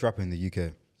the best rapper in the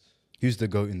UK? Who's the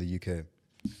GOAT in the UK?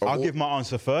 I'll give my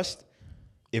answer first.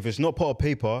 If it's not Pot of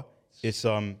Paper, it's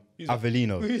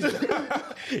Avellino.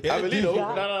 Avellino?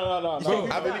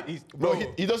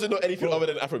 No. He doesn't know anything other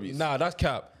than Afrobeats. Nah, that's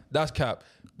cap. That's cap.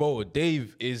 Bro,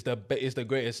 Dave is the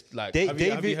greatest. Like, David,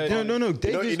 no.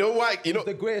 David, You know why? You know, he's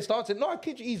the greatest artist. No, I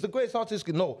kid you, he's the greatest artist.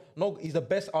 No, he's the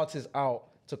best artist out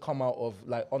to come out of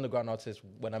like underground artists.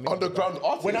 When I mean Underground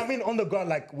artist? When I mean underground,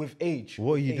 like with age.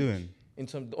 What are with you age. doing? In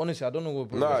terms, honestly, I don't know what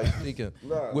bro Nah. is speaking.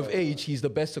 With age, he's the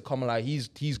best to come. Like he's.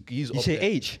 You up say there.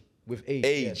 H? With age.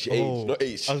 age, yeah. not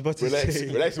age. I was about to relax, say.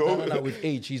 Relax, No, with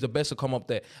age, he's the best to come up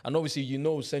there. And obviously,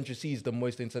 Century C is the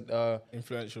most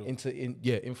Influential.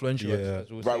 influential. Yeah. as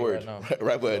we'll Right say word. now.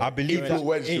 Right word. I believe that.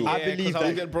 Influential. I believe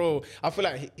that. Bro, I feel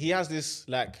like he has this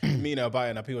like meaner about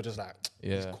it, and people are just like,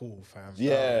 it's Yeah. cool, fam.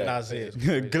 Yeah. That's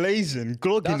it. Glazing,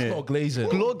 glogging That's it. not glazing.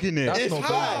 Glogging it. That's It's not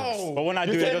how? glazing. But when I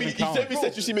do You it, it said me, doesn't you count. said me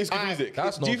Century C makes good music.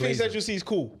 That's Do not you think glazing. Central C is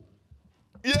cool?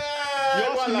 Yeah.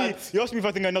 You asked me if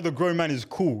I think another grown man is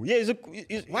cool. Yeah,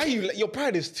 Why are you? Your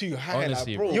pride is too high,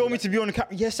 Honestly, like, bro. you want me to be on the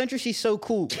camera? Yeah, Century C's so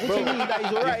cool. What do you mean? That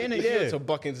he's alright, innit? If you were Yeah. to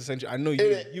buck into Central, I know you.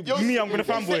 Innit? Me, I'm gonna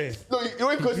fanboy. No, you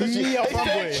ain't going to Me, I'm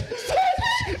fanboy.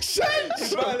 It's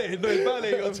valid. No, it's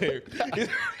valid. Your take.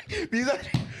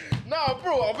 Nah,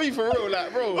 bro, I'll be for real,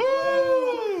 like, bro.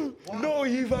 No,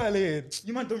 he valid.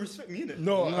 You man don't respect me, innit?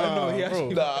 No, I know he bro.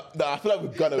 actually. Nah, I feel like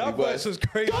we're gonna That be verse worse. was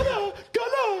crazy. Gunna.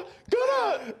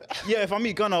 Yeah, if I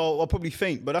meet Gunna, I'll probably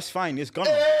faint, but that's fine. It's Gunna.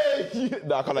 Hey!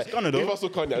 Nah, I can't like. Gunna, though. If I saw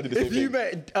Kanye, I'd do the same If you thing.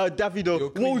 met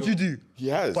Davido, what would you do? He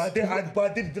has. But did I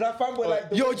fanboy like?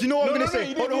 Yo, do you know what I'm gonna no, say?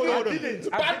 you Hold didn't, on. you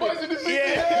didn't. Bad boys in the city.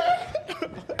 Yeah.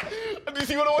 Did you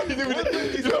see what he did with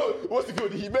it? Yo, what's it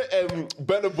called? He met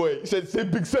Burna Boy. He said, "Say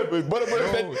Big Seven." Burna Boy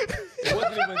Bro, said, it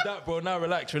wasn't even that, bro. Now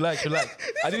relax. I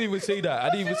didn't even say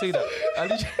that.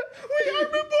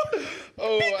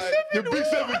 "The Big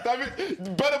Seven."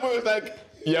 David, Burna Boy was like,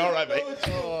 "Yeah, all right, mate."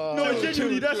 No,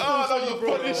 genuinely, that's Oh, so that was funny, the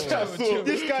bro. funniest shit I saw.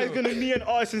 This guy's gonna knee an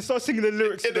artist and start singing the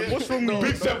lyrics to them. What's wrong with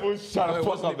Big you? Seven was trying No, to it fuck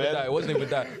wasn't up, even that. man. It wasn't even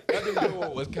that. That didn't know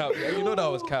what was cap. Yeah, you know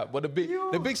that was cap. But the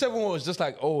big 7 was just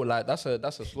like, oh, like that's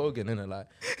a slogan, innit? Like,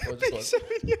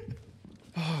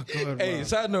 Oh, God, hey,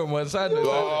 side note, man. Side note.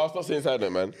 Oh, stop saying side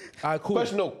note, man. Alright,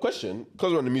 cool. Question,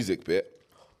 because we're on the music bit.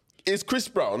 Is Chris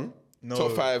Brown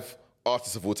top 5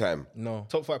 artists of all time? No.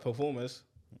 Top 5 performers.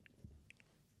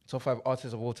 Top 5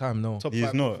 artists of all time. No. Top He's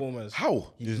 5 not. performers.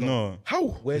 How? He's not. How?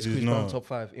 Where's He's Chris Brown not. top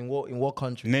 5? In what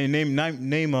country? Name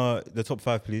the top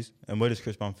 5, please. And where does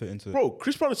Chris Brown fit into it? Bro,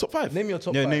 Chris Brown is top 5. Name your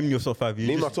top Yeah, 5. name your top 5. You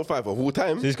Name just- our top 5 of all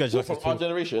time. So this guy's What, just from a our top-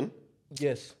 generation.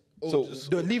 Yes. So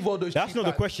Leave all those. That's cheap not the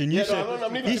facts. question. You Yeah, said no,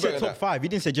 I'm leaving he you said back top on that. 5. He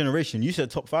didn't say generation. You said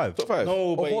top 5. top 5.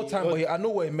 No, Of but all time, but I know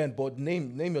what it meant. But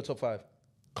name your top 5.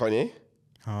 Kanye.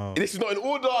 Oh. This is not in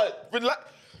order.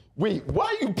 Wait, why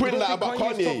are you putting You that don't about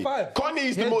think Kanye? Kanye's top 5? Kanye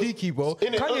is the Head most. Dookie, bro.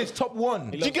 in it. Kanye's top 1.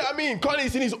 Do you get what I mean?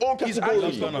 Kanye's in his own He's category.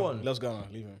 actually top 1. Let's go.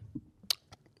 Leave him.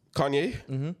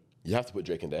 Kanye. You have to put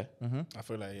Drake in there. I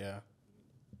feel like, yeah.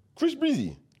 Chris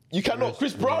Breezy. You cannot.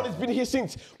 Chris Brown has been here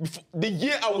since the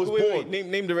year I was born.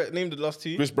 Name the last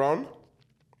 2. Chris Brown.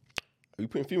 Are you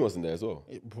putting females in there as well?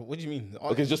 Bro, what do you mean?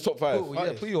 Okay, it's just top 5. Oh,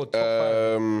 yeah, put your top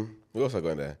 5. What else I got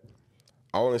in there?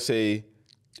 I want to say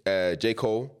J.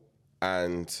 Cole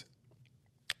and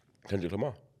Kendrick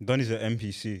Lamar. Donnie's an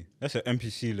NPC. That's an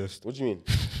NPC list. What do you mean?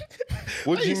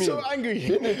 What do you mean? so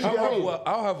angry?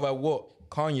 I'll have what?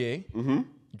 Kanye,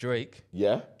 Drake,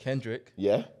 Yeah, Kendrick,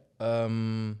 yeah.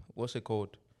 what's it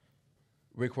called?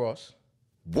 Rick Ross.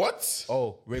 What?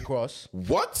 Oh, Rick Ross.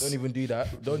 What? Don't even do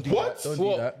that. Don't do What? that. Don't do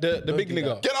What? that. The Don't big do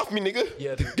nigga? that. Get off me, nigga.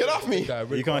 Yeah, Get off me. Guy,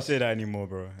 Rick You can't Ross. say that anymore,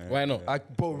 bro. Yeah. Why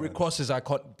not? Bro, Rick Ross is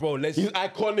iconic. Bro, let's. He's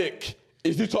iconic.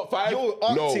 Is he top 5? Yo,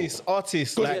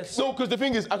 artist. No. Like, Yes. No, because the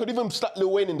thing is, I could even slap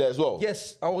Lil Wayne in there as well.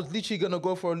 Yes, I was literally gonna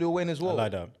go for a Lil Wayne as well. I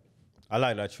like that. I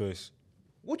like that choice.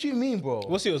 What do you mean, bro?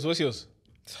 what's yours?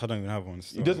 I don't even have one.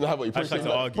 He doesn't have what he I just like to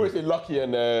probably argue. say Lucky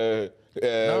and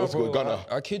what's it called, Gunna.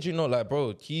 I kid you not, like,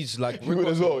 bro, he's like. He would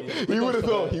as well. He would as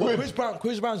well. He Well, would.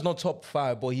 Chris Brown's not top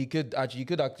 5, but you could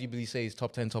actually say he's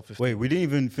top 10, top 15. Wait, we didn't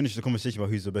even finish the conversation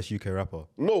about who's the best UK rapper.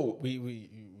 No, We we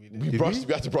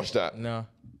had to brush that. Nah.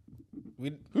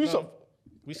 Who's up?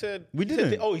 We said We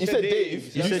didn't. He said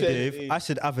Dave. You said Dave. I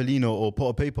said Avellino or Pot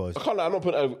of Papers. I can't lie, I'm not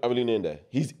putting Avellino in there.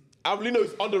 Avellino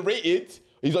is underrated.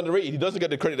 He's underrated. He doesn't get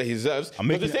the credit that he deserves. But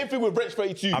making the same thing with Wrench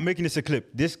 32. I'm making this a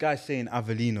clip. This guy's saying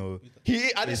Avellino.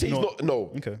 I didn't say he's not.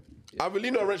 No. Okay.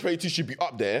 Avellino and Wrench 32 should be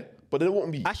up there, but they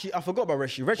won't be. Actually, I forgot about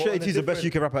Reshi. Reshi Well, on a 82 is the best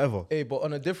UK rapper ever. Hey, but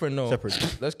on a different note,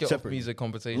 Separate. let's get Separate. off music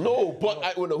conversation. No, but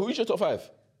who's your top 5?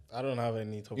 I don't have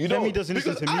any top. You Femi don't. doesn't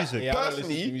listen Because to music. Yeah, I don't listen to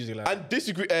personally, music like and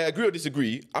disagree, agree or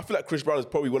disagree, I feel like Chris Brown is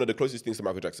probably one of the closest things to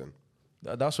Michael Jackson.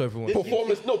 That's what everyone.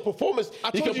 Performance. I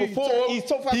He told can you, perform. he's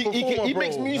top 5 He performer,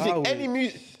 makes bro. music. No. Any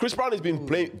music. Chris Brown has been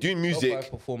doing Top music.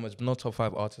 5 performers, not top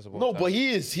 5 artists of all No, time. but he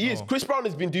is. Chris Brown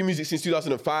has been doing music since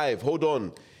 2005. Hold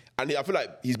on. And I feel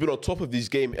like he's been on top of this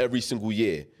game every single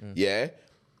year. Yeah?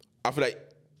 I feel like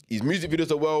his music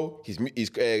videos are well. His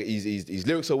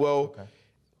lyrics are well. Okay.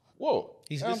 What?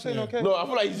 I'm saying okay. No, I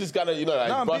feel like he's just kind of,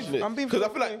 like, brushing it. I'm being Because I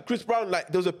feel like Chris Brown, like,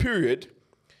 there was a period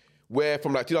where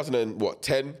from like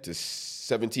 2010 to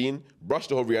 17, brushed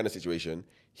the whole Rihanna situation.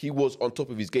 He was on top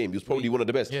of his game. He was probably one of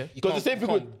the best. Yeah. Because the same thing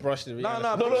with brush the No,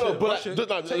 no, but just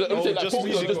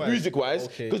just music-wise.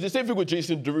 Okay. Because the same thing with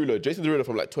Jason Derulo. Jason Derulo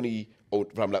from like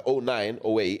 09,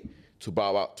 08 to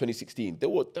about 2016.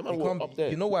 Them man were up there.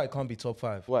 You know why it can't be top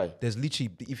 5? Why? There's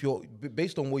literally, if you're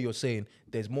based on what you're saying,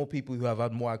 there's more people who have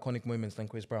had more iconic moments than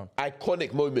Chris Brown.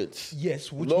 Iconic moments.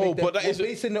 Yes, which No, make them, but that we're is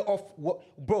basing it off what,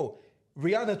 bro.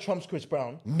 Rihanna trumps Chris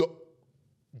Brown. No.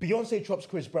 Beyonce trumps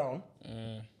Chris Brown.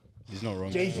 He's not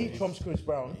wrong. Jay-Z trumps Chris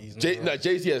Brown.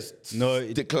 Jay-Z has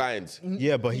declined.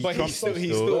 Yeah, but he But trumps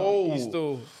he's still.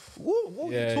 still.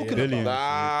 What are you talking Billions.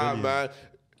 about? Nah, man.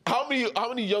 How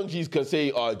many young G's can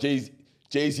say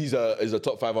Jay-Z's is a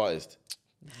top 5 artist?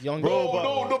 Young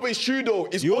No, but it's true though.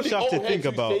 It's You only also have to old think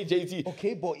heads who about- say Jay-Z.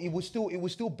 Okay, but it was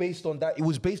still based on that. It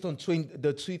was based on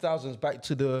the 2000s back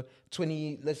to the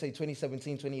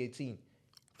 2017, 2018.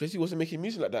 Jay-Z wasn't making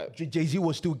music like that. Jay-Z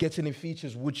was still getting in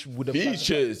features, which would have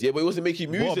Features, yeah, but he wasn't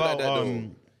making music What like about that though.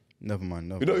 Never mind.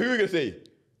 No. You know who are you gonna say?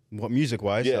 What music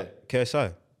wise? Yeah.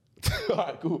 KSI.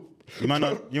 Alright, cool. You might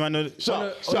know.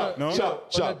 Shut.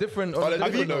 on a different note.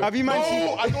 Have you man seen?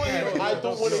 No, I don't want to hear it. I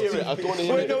don't want to hear it. I don't want to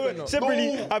hear Wait, it. no, wait.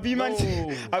 Separately, have you man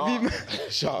seen?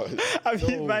 Shut. Have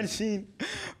you man seen?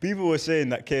 People were saying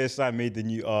that KSI made the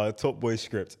new Top Boy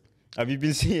script. Have you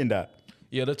been seeing that?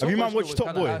 Yeah, the Have you man Boy watched script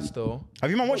Top was Boy? kinda ass, though.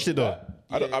 Have you man watched it though?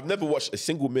 I've never watched a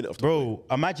single minute of Bro,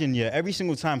 imagine, every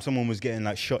single time someone was getting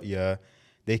like shot,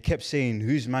 they kept saying,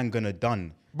 who's man gonna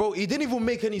done? Bro, it didn't even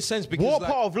make any sense because What like,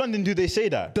 part of London do they say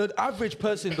that? the average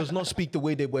person does not speak the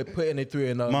way they were putting it through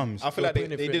in Mums. I feel like they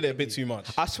did it a bit too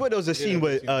much. I swear there was a scene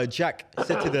where Jack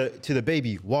said to the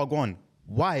baby, Wagwan.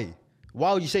 Why?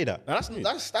 Why would you say that? That's fine.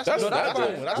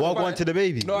 Wagwan to the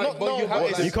baby. No, but you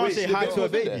have You can't say hi to a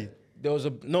baby. There was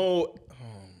a No.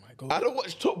 I don't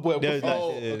watch Top Boy. There's that-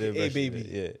 okay, yeah, A Baby.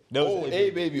 Yeah. Oh,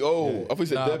 hey baby. Oh, I thought you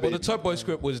said nah, their but baby. the Top Boy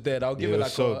script was dead. I'll give Yeah, it it like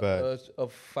was so bad. a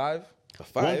 5.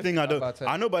 One thing I don't, About 10.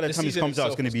 I know by the The time this season comes out,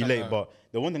 it's itself going to was be kinda- late, but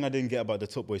the one thing I didn't get about the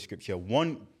Top Boy script here,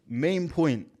 one main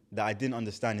point that I didn't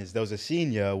understand is there was a scene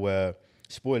here where,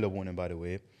 spoiler warning by the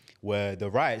way, where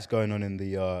the riots going on in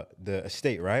the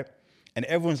estate, right? And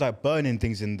everyone's like burning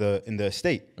things in the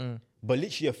estate. But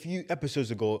literally a few episodes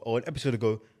ago, or an episode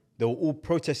ago, they were all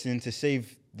protesting to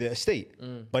save the estate.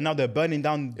 But now they're burning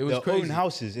down It was their crazy. own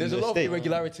houses There's in a the lot estate. of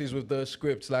irregularities with the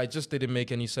scripts. Like, it just didn't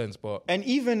make any sense. But And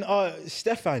even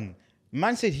Stefan,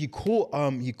 man said he caught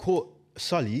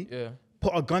Sully, Yeah.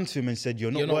 put a gun to him and said,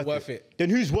 "You're not worth it." Then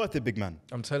who's worth it, big man?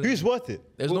 I'm telling who's you. worth it?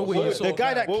 there's no way you saw the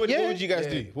guy that What would yeah. you guys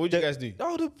do? What would you guys do?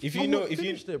 If you know,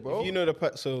 finished it, bro. if you know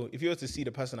if you were to see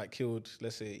the person that killed,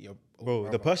 let's say your Bro,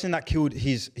 brother. the person that killed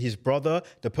his brother,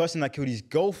 the person that killed his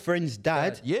girlfriend's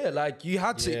dad, yeah, like you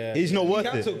had to. Yeah. he's not You worth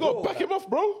had it. to No, go. back him off,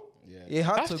 bro. It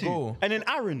had Have to to. go. And then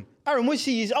Aaron, what's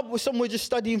he? He's up with somewhere just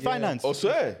studying finance. Oh,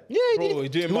 swear. Yeah, Bro, he he's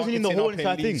doing he wasn't in the marketing whole up in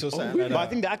entire thing. Leeds or something like But I that.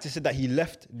 think the actor said that he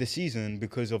left the season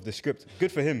because of the script.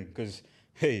 Good for him, because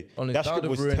hey, Honestly, that script would've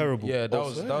was ruined- terrible. Yeah, that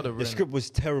would have The ruined. script was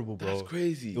terrible, bro. That's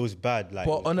crazy. It was bad. Like, it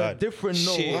But was on a bad. different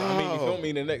note, Shit, I mean, you feel me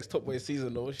in the next Top Boy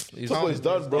season though. Top Boy's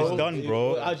done, bro. It's done,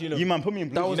 bro. How do you know? You man, put me in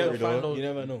That blue was story, the though. final- You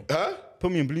never know. Huh?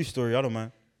 Put me in blue story. I don't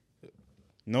mind.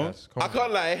 No, Yes, come I on.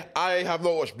 can't lie. I have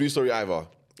not watched Blue Story either.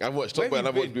 I've watched Top Boy and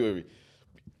I've watched Blue Story.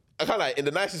 I can't lie. In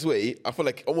the nicest way, I feel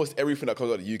like almost everything that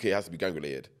comes out of the UK has to be gang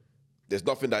related. There's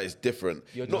nothing that is different.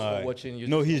 You're just not watching. You're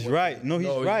no, just he's not right. watching. No, he's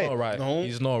No, right. He's not right. No.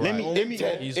 He's not Let right. me- let me-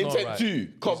 He's not Intent right. 2.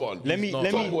 Come on. Let me not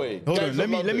let right. me Boy, hold Gangs on. of Let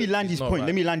me London. land his Not point. right.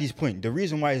 Let me land his point. The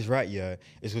reason why he's right, is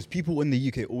because people in the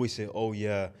UK always say, "Oh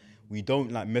yeah, we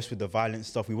don't like mess with the violent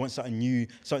stuff. We want something new,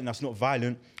 something that's not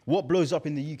violent." What blows up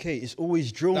in the UK is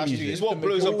always drill That's music. true. It's what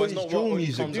blows up, but it's Always not drill what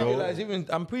music, comes Do you bro. out. realize even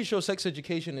I'm pretty sure sex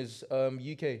education is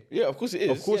UK. Yeah, of course it is.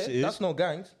 Of course it is. That's not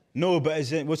gangs. No, but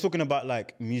we're talking about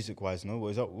like music-wise. No, what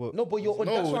is that? What? No, but you're No,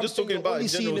 that's what we're I'm just saying, talking you're about only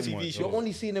general seeing TV it, shows. You're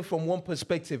only seeing it from one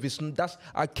perspective. That's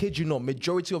I kid you not.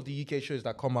 Majority of the UK shows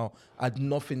that come out are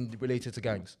nothing related to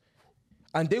gangs,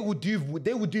 and they would do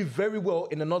very well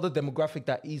in another demographic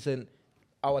that isn't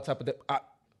our type of.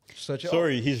 Search it up.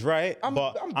 Sorry, he's right. I'm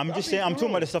I'm just being saying, I'm talking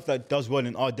real. about the stuff that does well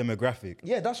in our demographic.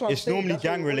 Yeah, that's what I'm It's saying. normally That's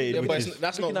what gang we're- related, yeah, which But is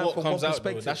that's looking not at it what from comes one out though.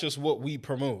 perspective. That's just what we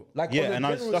promote. Like Yeah, on a and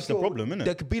general that's the scale, problem, innit?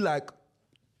 There could be like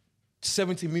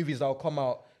 70 movies that will come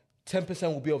out,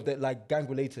 10% will be of that like gang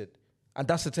related, and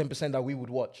that's the 10% that we would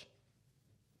watch.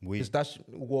 Because that's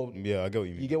well, Yeah, I get what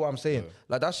you mean. you get what I'm saying?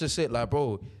 Like that's just it. Like,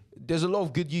 bro, there's a lot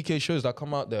of good UK shows that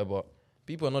come out there, but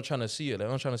people are not trying to see it. They're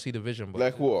not trying to see the vision. But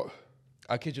Like what?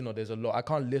 I kid you not, there's a lot. I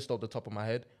can't list off the top of my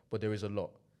head, but there is a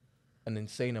lot, an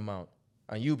insane amount,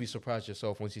 and you'll be surprised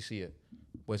yourself once you see it.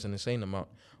 But it's an insane amount.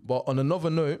 But on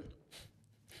another note,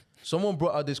 someone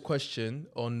brought out this question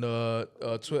on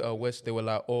Twitter, where they were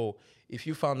like, "Oh, if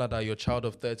you found out that your child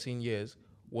of 13 years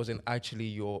wasn't actually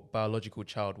your biological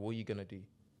child, what are you gonna do?"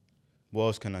 What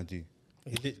else can I do?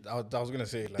 I was gonna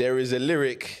say like, There is a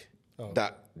lyric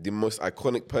that the most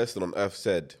iconic person on earth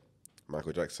said,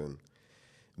 Michael Jackson.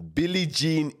 Billie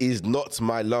Jean is not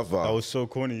my lover. That was so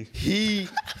corny. She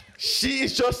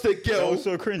is just a girl was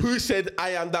so cringe. who said, I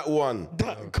am that one.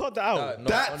 Cut that out. No,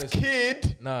 That honestly.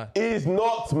 kid Nah. is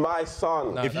not my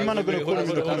son. Nah, If you man are gonna call him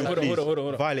in the comments, please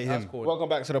violate him. welcome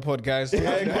back to the pod, guys. No,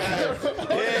 I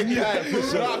can't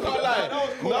lie.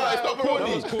 No, it's not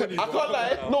corny. I can't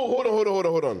lie. No,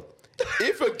 hold on.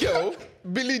 If a girl,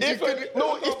 Billie Jean,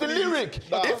 no, it's the lyric.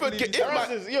 If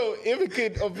If a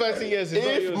kid of 13 years is If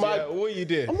not yours, my- yeah, what you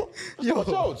do? that's not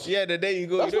my child. Yeah, the day you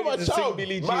go, That's you not my don't need to sing child.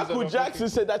 Billie Jean's Michael on the Jackson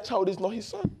said that child is not his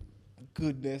son.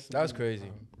 Goodness. That's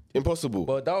crazy. Impossible.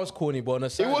 But that was corny. But on a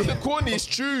It side, wasn't corny, it's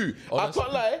true. I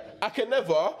can't lie. I can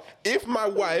never, if my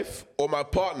wife or my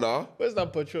partner Where's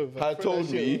that patrol? had told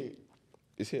me,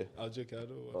 it's here. I'll joke. I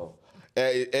don't know.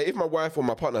 If my wife or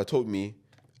my partner had told me,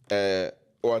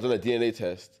 or I'd done a DNA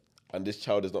test, and this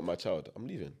child is not my child, I'm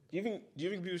leaving. Do you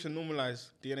think people should normalize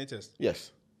DNA tests?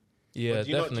 Yes. yeah, Do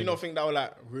you definitely. not think that would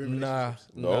like ruin Nah, relationships?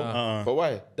 No. But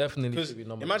why? definitely Because should be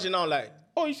normalized. imagine now, like,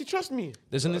 Oh, you should trust me.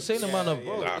 There's an insane amount of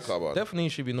bro. Nah, come on. Definitely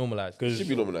should be normalized. It should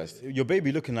be normalized. Your baby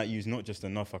looking at you is not just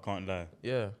enough. I can't lie.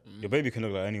 Yeah. Your baby can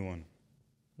look like anyone.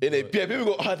 Yeah,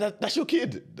 people go, that's your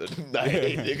kid. Nah,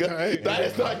 nigga, that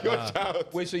is not your child.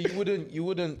 Wait, so you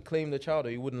wouldn't claim the child,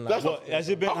 or you wouldn't like? That's What has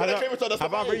it been? How can I claim a child? That's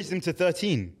Have not I mine. raised him to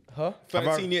 13? Huh?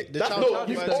 13 years. The That's child no.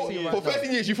 You 13 years. for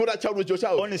 13 years, you thought that child was your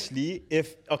child. Honestly,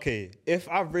 if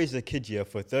I've raised a kid here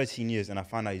for 13 years and I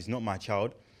find out he's not my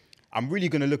child, I'm really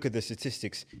gonna look at the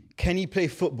statistics. Can he play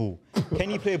football? Can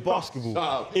he play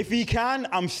basketball? If he can,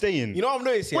 I'm staying. You know what I'm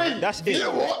noticing? Wait, That's it. you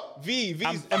know what? V's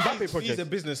Mbappe V's project. a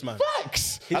businessman.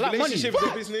 Facts. His I like money. relationship is a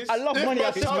Facts. business. I love If money. my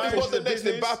I said child marriage was is the a next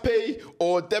business. Mbappe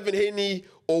or Devin Haney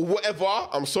or whatever,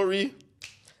 I'm sorry.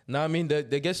 No, I mean, the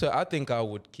guess I think I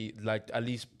would keep like at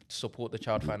least support the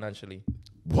child financially.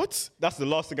 What? That's the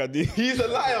last thing I do. He's a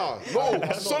liar.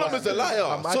 No, Solomon's a liar.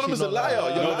 I'm Solomon's a actually not liar.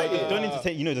 lying. You're No, lying. don't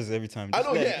entertain. You know, does it every time. I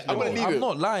know, yeah. I'm gonna leave I'm it.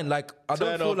 not lying. Like I don't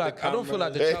Turn feel off the like I don't feel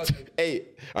like the Hey, child. hey,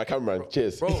 I can't run.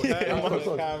 Cheers. Bro,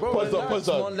 Pause up, pause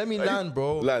up. man, let me land,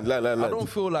 bro. Land. I don't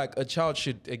feel like a child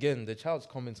should. Again, the child's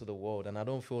coming to the world, and I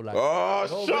don't feel like. Oh,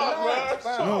 No, shut relax,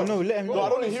 man. fam. No, let him. No, I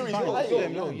don't hear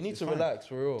you. Yo, you need to relax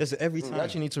for real. Does it every time? You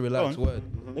actually need to relax. Go on. Word.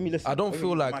 Let me listen. I don't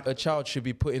feel like a child should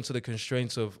be put into the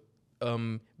constraints of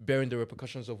bearing the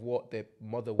repercussions of what their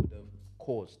mother would have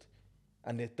caused.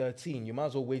 And they're 13. You might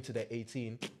as well wait till they're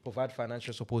 18, provide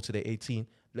financial support till they're 18,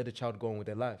 let the child go on with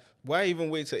their life. Why even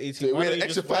wait till 18? Why Wait don't an you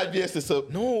extra just- 5 years to sub.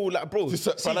 No, like, bro.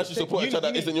 financially support a child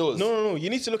that isn't yours. No. You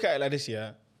need to look at it like this,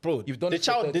 yeah, bro. You've done the it for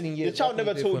child. 13 The years, child nothing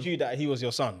never told different. you that he was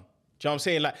your son. Do you know what I'm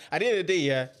saying? Like, at the end of the day,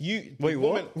 yeah, you. Wait, the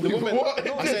what? Woman, the woman. What?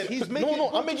 I said, He's making- no.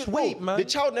 I'm just making. wait, Bro, man. the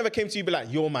child never came to you, be like,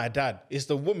 "You're my dad." It's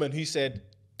the woman who said,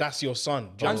 "That's your son." Do you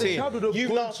know what I'm And the saying? child would have You've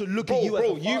gone now to look bro, at you as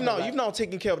bro. a father, You've now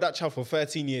taken care of that child for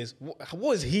 13 years.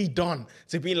 What has he done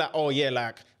to be like? Oh yeah,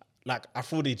 like I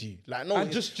frauded you. Like no.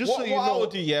 And just what, so you what know, I'll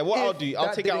do, yeah. What if I'll do, I'll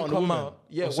that take it out didn't on the come woman. out,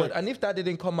 yeah, Oh, sorry. and if that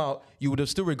didn't come out, you would have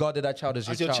still regarded that child as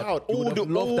your child. You all would have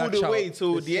the- loved all that the child way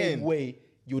till the same end. way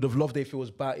you would have loved it if it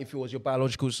was if it was your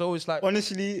biological. So it's like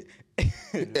Honestly,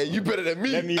 Hey, you better than me.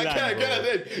 Let me I land, can't bro. get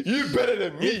it. You better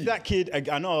than me. if that kid,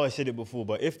 I know I said it before,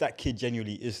 but if that kid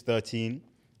genuinely is 13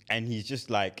 and he's just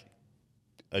like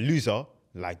a loser,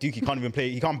 like Duke, he can't even play,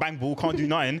 he can't bang ball, can't do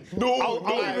nothing.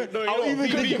 I'll even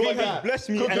Cook think me for God that. bless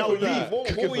me Cook and me I'll for that.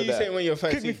 leave. What were you saying when you were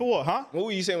 13? Kick me for what, huh? What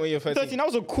were you saying when you were 13? 13, I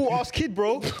was a cool ass kid,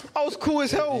 bro. I was cool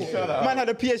as hell. Man had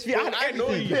a PSV. I had I know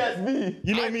everything. you.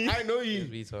 You know me? I know you.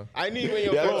 Vito. I knew you when you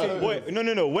were Yeah, 13. bro. Wait,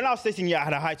 no. When I was 13, yeah, I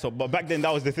had a high top, but back then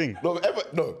that was the thing. No,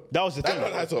 That was the thing.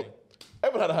 Everyone had a high top.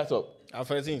 Everyone had a high top. At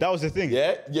 13. That was the thing.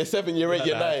 Yeah, year 7, year 8,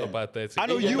 year 9. about 13. I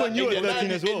know In year you nine- and you in at year 13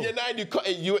 nine, as well. In year 9, you cut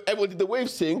it. Everyone did the wave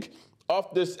sync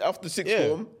after sixth Yeah.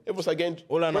 form. It was again.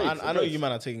 All I know, grades, I know grades. you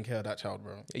man are taking care of that child,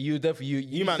 bro. You definitely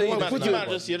You man, say you that man, now, you man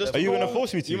but- just, you're just. Are you gonna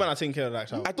force me to? You man are taking care of that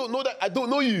child. I don't know that. I don't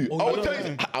know you. I will tell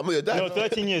you. I'm not your dad. No,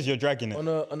 13 years, you're dragging it. On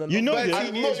a You know number- this.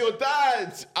 I'm not your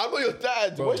dad. I'm not your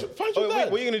dad. Find Oh, your wait,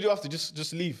 dad. what are you gonna do after?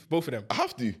 Just leave, both of them. I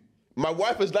have to. My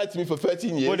wife has lied to me for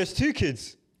 13 years. Well, there's 2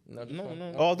 kids. No.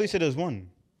 Oh, they said there's 1.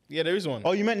 Yeah, there is one.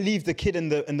 Oh, you meant leave the kid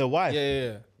and the wife?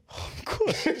 Yeah. Of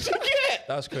course.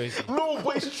 That's crazy. No,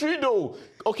 but it's true though.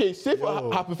 Okay, say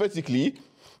for hypothetically,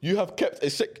 you have kept a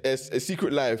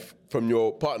secret life from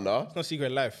your partner. It's not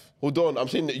secret life. Hold on, I'm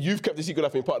saying that you've kept a secret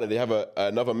life from your partner. They have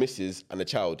another missus and a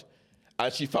child.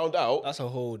 And she found out. That's a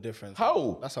whole difference.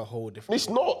 How? That's a whole different. It's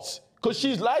not. Because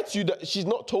she's lied to you that she's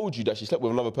not told you that she slept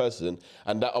with another person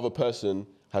and that other person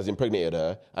has impregnated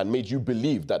her and made you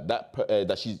believe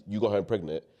that you got her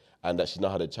pregnant and that she's now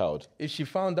had a child. If she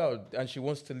found out and she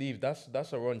wants to leave, that's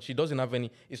a run. She doesn't have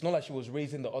any. It's not like she was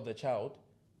raising the other child.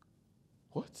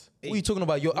 What? What are you talking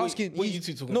about? You're asking. what are you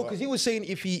two talking No, about? because he was saying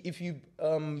if you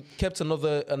kept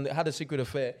another and had a secret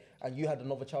affair and you had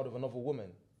another child with another woman.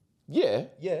 Yeah.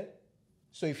 Yeah.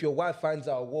 So if your wife finds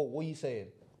out, what are you saying?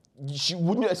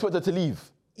 Wouldn't you expect her to leave?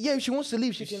 Yeah, if she wants to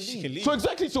leave, she can She leave. can leave. So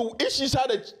exactly. So if she's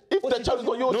had if the child is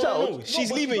not your child, No. She's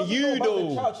but she leaving doesn't you know about the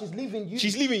though. child. She's leaving you.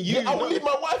 She's leaving you. yeah, I will leave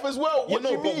my wife as well. What do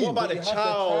you but mean? what about But the you have the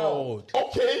child?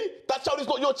 Okay, that child is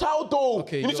not your child though.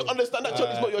 Okay, you need to understand that child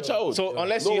is not your child. So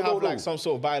unless No, you no, have no. like some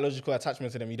sort of biological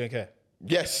attachment to them, you don't care.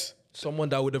 Yes. Someone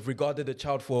that would have regarded the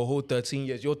child for a whole 13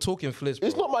 years. You're talking flips, bro.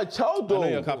 It's not my child though. I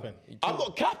know you're capping. I'm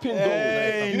not capping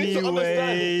though. You need to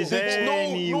understand.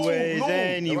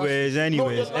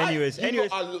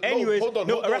 Anyways. Hold on.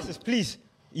 No, Erasmus, please.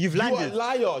 You've You are a landed.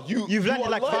 liar. You've landed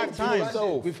like 5 times.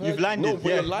 You've landed. No, but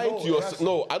you're lying to yourself.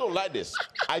 No, I don't like this.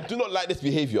 I do not like this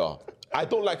behavior. I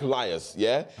don't like liars,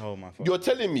 yeah? Oh, my fault. You're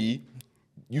telling me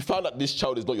you found out this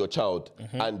child is not your child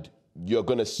and you're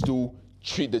going to still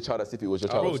treat the child as if it was your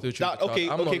child. Bro, still treat the child. Okay,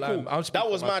 I'm not cool. lying. I'm speaking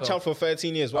That was for my myself. child for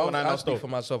 13 years. Why would I I'll not speak stop? for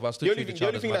myself. I still The treat only, the the child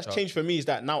only as thing my that's child. changed for me is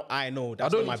that now I know I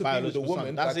that's don't not my need to be with a biological woman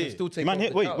son. that That's can it. still take Man, over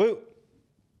the wait. child.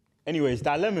 Anyways,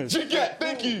 dilemmas.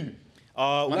 Thank you.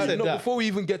 Man said No, that. before we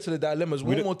even get to the dilemmas,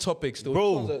 one more topic still.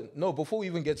 Bro. No, before we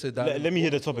even get to the dilemmas. Let me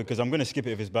hear the topic because I'm going to skip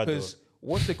it if it's bad though. Because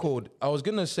what's it called? I was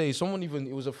gonna say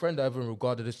it was a friend that even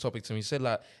regarded this topic to me. He said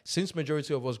like, since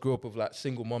majority of us grew up with like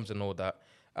single moms and all that,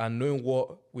 and knowing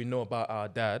what we know about our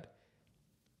dad,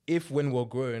 if when we're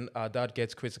growing our dad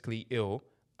gets critically ill,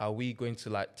 are we going to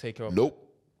like take care of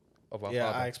of our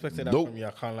Yeah, father? I expected that Nope. from you.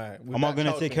 I can't lie. Am I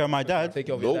going to take care of my dad? Take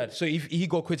care of Nope. your dad. So if he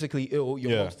got critically ill,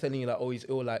 your Yeah. mom's telling you like, oh, he's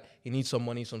ill, like he needs some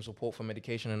money, some support for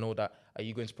medication and all that. Are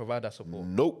you going to provide that support?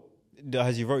 Nope.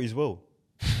 Has he wrote his will?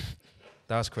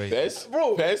 That's crazy. Fez?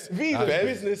 Bro, Fez? He's a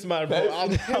businessman, bro.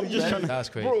 I'm just trying to... That's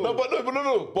crazy. No,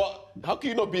 but how can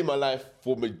you not be in my life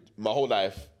for my whole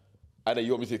life and then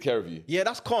you want me to take care of you? Yeah,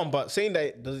 that's calm, but saying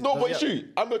that does No, but it's true.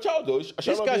 I'm your child though. This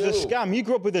guy's a scam. He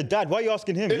grew up with a dad. Why are you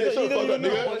asking him? Yeah, You shut the don't fuck even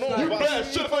up, know. nigga. You better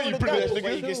shut the fuck up, you privileged But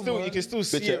nigga. you can still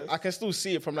see it. I can still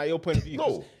see it from like your point of view.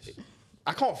 'cause No.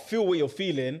 I can't feel what you're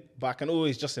feeling, but I can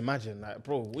always just imagine, like,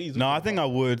 bro, what are you doing? No, I think I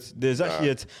would. There's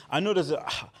actually I know there's a...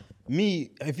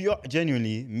 if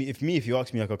you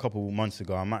asked me like a couple months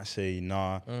ago, I might say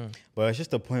nah. But it's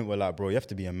just a point where like, bro, you have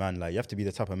to be a man. Like, you have to be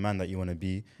the type of man that you want to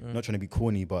be. Not trying to be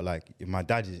corny, but like, if my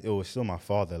dad is ill, it's still my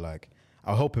father. Like,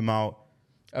 I'll help him out.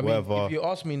 I mean, whatever. if you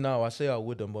ask me now, I say I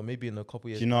wouldn't, but maybe in a couple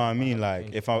years. Do you know what I mean?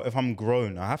 Like, if I'm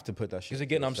grown, I have to put that shit. Because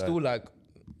again, I'm aside. still like,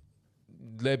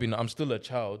 Lebin, I'm still a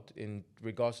child in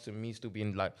regards to me still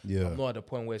being like, Yeah. I'm not at the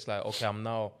point where it's like, okay, I'm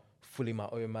now fully my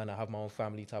own man. I have my own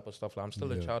family type of stuff. Like, I'm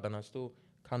still a child and I still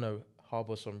kind of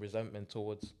harbor some resentment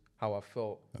towards how I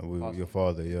felt. With past- your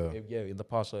father, yeah. Yeah, in the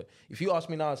past. So if you ask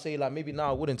me now, I'd say like maybe now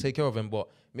I wouldn't take care of him, but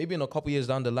maybe in a couple years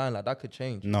down the line, like that could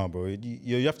change. No, bro.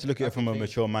 You have to look at it from a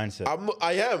mature mindset.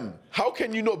 I am. How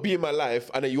can you not be in my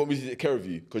life and then you want me to take care of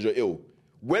you because you're ill?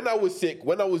 When I was sick,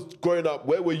 when I was growing up,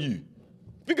 where were you?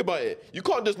 Think about it. You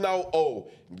can't just now,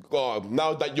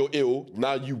 now that you're ill,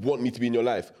 now you want me to be in your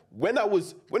life. When it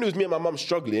was me and my mum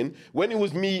struggling, when it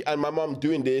was me and my mum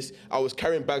doing this, I was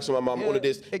carrying bags for my mum, all of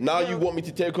this. Now you want me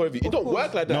to take care of you. It don't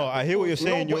work like that. No, I hear what you're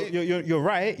saying. No, but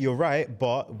You're right.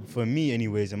 But for me,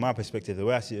 anyways, in my perspective, the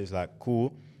way I see it is like,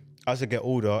 cool. As I get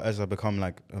older, as I become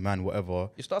like a man, whatever,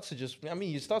 You start to just,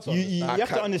 you start to you understand. have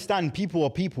to understand people are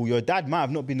people. Your dad might have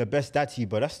not been the best dad to you,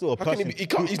 but that's still a How can person. he be- he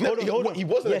can't- he's Hold never- on, hold on. he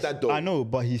wasn't a Yes, dad though. I know,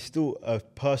 but he's still a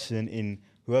person in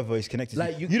whoever is connected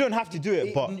Like to. You don't have to do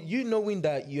it, but you knowing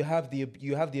that you have the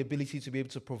ability to be able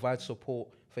to provide support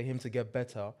for him to get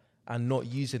better, and not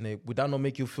using it, would that not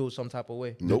make you feel some type of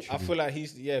way? Nope. I feel like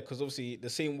because obviously the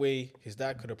same way his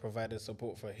dad could have provided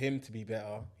support for him to be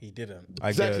better, he didn't.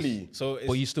 Exactly. So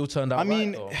But you still turned out I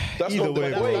mean, right, though. That's either not the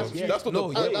way, point. bro. That's not No,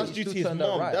 the yeah, point. that's you due to still his turned out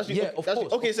mom. right. That's Yeah, of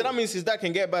course. Okay, so that means his dad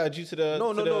can get better due to the.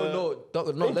 No.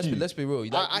 you. Let's be real.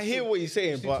 Like, I you hear still- what you're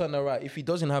saying, you still but turned out right. If he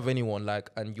doesn't have anyone,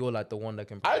 like, and you're like the one that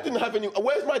can. I didn't have any.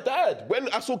 Where's my dad? When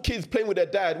I saw kids playing with their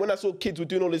dad, when I saw kids were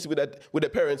doing all this with their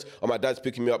parents, oh, my dad's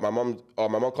picking me up, my mom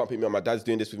can't pick me up, my dad's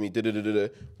doing this with me.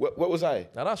 What was I?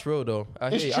 Now that's real though.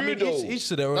 It's I true, mean, though. Each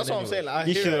to their own. that's what I'm anyway. saying. Like,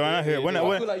 You should I hear it. When I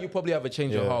when feel like you probably have a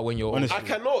change of Yeah. heart when you're Honestly. I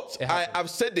cannot. It happens. I've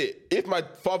said it. If my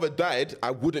father died,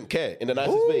 I wouldn't care in the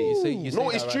nicest way. You say No,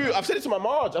 that it's right true. now. I've said it to my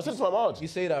Marge. You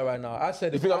say that right now. I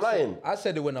said it. You think I'm lying? I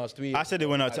said it when I was 3. I said it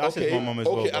when I said to my mom as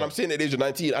well. Okay, and bro. I'm saying at the age of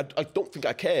 19, I don't think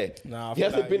I care. Nah, I he feel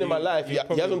hasn't like been in my you- life. you He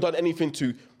probably- hasn't done anything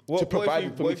to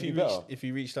provide for me to be better. If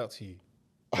he reached out to you?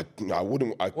 I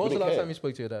wouldn't. I When was the wouldn't last care. time you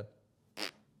spoke to your dad?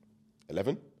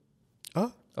 11.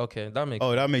 Okay, that makes.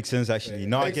 Oh, that makes sense actually.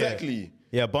 No, I get it. Exactly.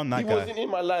 Yeah, bond that He guy. wasn't in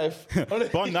my life.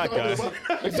 Bond that guy.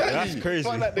 Exactly. That's crazy.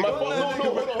 No,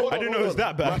 hold I didn't know it was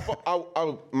that bad.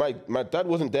 My dad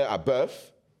wasn't there at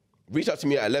birth. Reached out to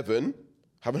me at 11.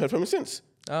 Haven't heard from him since.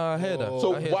 I hear that.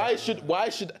 So I hear why that.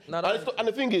 should? No, And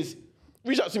the thing is,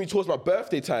 reach out to me towards my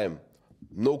birthday time.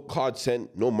 No card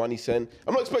sent, no money sent.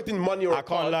 I'm not expecting money or I a can't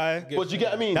card, lie. But you get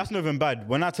what I mean? That's not even bad.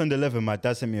 When I turned 11, my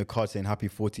dad sent me a card saying happy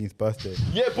 14th birthday.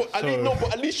 Yeah, but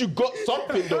at least you got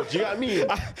something though. Do you get what I mean?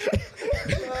 That's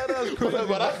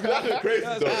crazy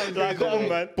though. Like, come on,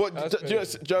 man. But do you know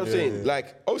what I'm saying?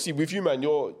 Like, obviously, with you, man,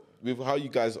 with how you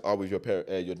guys are with your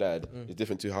dad is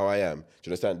different to how I am. Do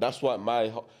you understand? That's why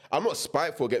I'm not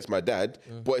spiteful against my dad,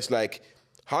 but it's like,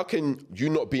 how can you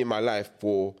not be in my life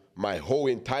for my whole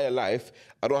entire life?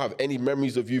 I don't have any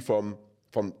memories of you from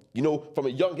a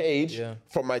young age,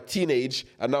 from my teenage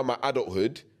and now my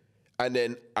adulthood, and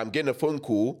then I'm getting a phone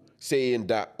call saying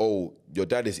that, oh, your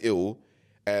dad is ill.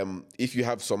 If you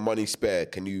have some money spare,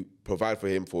 can you provide for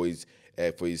him for his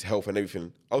health and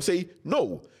everything? I'll say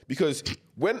no, because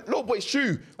but it's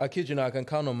true. I kid you not, I can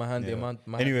count on my hand the amount.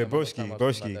 Anyway, broski,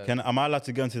 am I allowed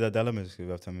to go into the dilemmas? We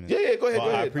have 10 minutes. Yeah, go ahead, But go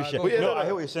I ahead. appreciate But yeah, No, I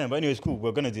hear what you're saying, but anyway, it's cool.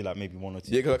 We're going to do like maybe one or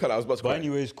two. Yeah, because I was about to But cry.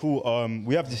 anyway, it's cool.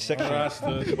 We have this section. I'm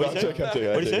joking. What do you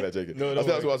say? I'm joking. No, that's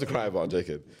what I was crying about. I'm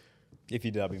joking. If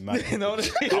you did, I'd be mad. No, I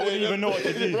wouldn't even know what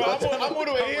to do. I'm all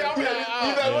the way here. I'm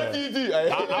like, What do you do?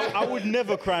 I would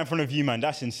never cry in front of you, man.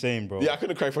 That's insane, bro. Yeah, I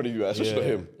couldn't cry in front of you, especially not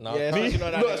him. No, especially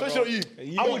not that, No, especially not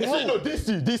you. I would help.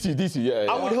 DC.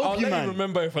 Yeah. I would help you, man.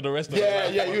 remember it for the rest of Yeah,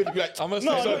 you would be like, I must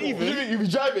No, say not something. even. You be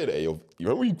driving. Hey, yo, you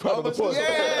remember you cried on the pod?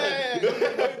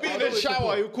 yeah. Be in the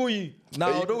shower. He'll call you.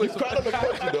 Now, You cried on the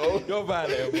pod, you know. You're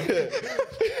violent.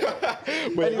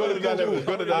 But go to the dilemmas.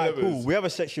 Go to the Alright, cool. dilemmas. We have a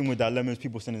section with dilemmas.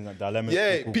 People sending that dilemmas.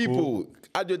 Yeah, Cool. people,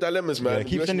 add your dilemmas, man. Yeah,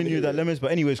 keep sending you dilemmas.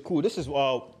 But anyways, cool. This is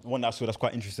one that I saw that's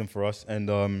quite interesting for us.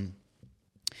 And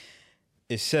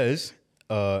it says,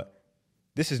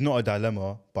 this is not a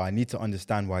dilemma, but I need to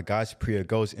understand why guys pre a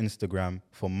girl's Instagram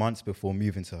for months before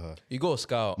moving to her. You go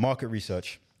scout. Market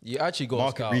research. You actually go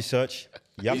Market scout. research.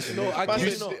 Yep. No, I But kid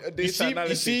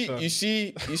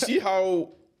it's- you not.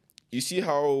 You see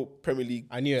how Premier League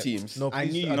I knew it. teams. No, I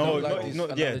please, knew- I no, don't no, like this. no,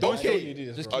 I yeah, know don't this. say- You do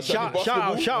this. Just Uh, keep-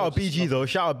 Shout out BG though.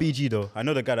 Shout out BG though. I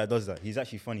know the guy that does that. He's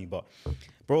actually funny, but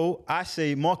bro, I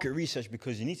say market research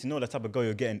because you need to know the type of girl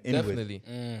you're getting in Definitely.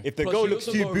 with. If the Plus, girl you looks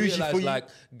also too gotta bougie realize, for you, like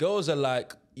girls are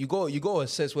like you go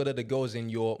assess whether the girl's in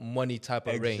your money type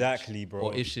of range. Exactly, bro.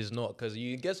 Or if she's not, because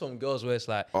you get some girls where it's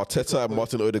like Arteta and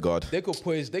Martin Odegaard. they could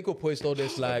post all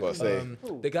this like gotta say.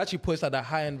 they could actually post like the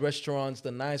high end restaurants,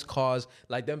 the nice cars,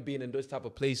 like them being in those type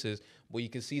of places where you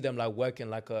can see them like working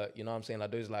like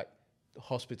like those like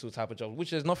hospital type of jobs,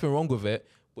 which there's nothing wrong with it,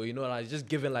 but like just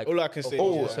giving like All I can say a is,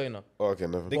 full yeah. persona. Oh, okay,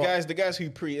 never. The guys who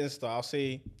pre-Insta, I'll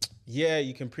say, yeah,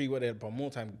 you can pre-what it, but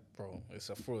more time, bro, it's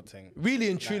a fraud thing. Really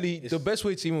and truly, it's- the best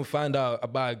way to even find out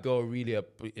about a girl really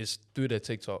is through their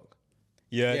TikTok.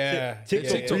 Yeah,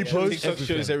 TikTok reposts. TikTok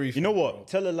shows everything. You know what?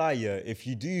 Tell a lie, yeah. If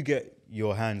you do get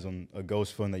your hands on a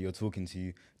girl's phone that you're talking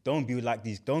to, don't be like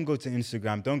these. Don't go to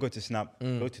Instagram. Don't go to Snap.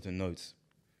 Go to the notes.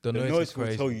 The The notes is notes will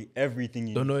crazy. tell you everything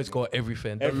you The need notes to know. got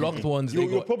everything. The Everything. locked ones, You'll,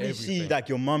 they you'll got probably everything. see like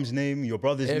your mum's name, your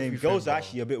brother's name. Everything, Girls bro. are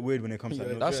actually a bit weird when it comes to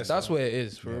that. notes. That's where it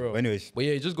is for real. But anyways. But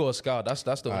yeah, you just go a scout. That's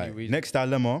the only Alright, reason. next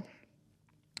dilemma.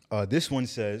 This one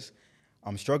says,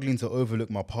 I'm struggling to overlook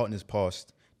my partner's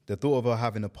past. The thought of her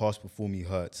having a past before me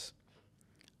hurts.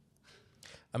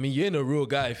 I mean, you ain't a real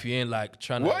guy if you ain't like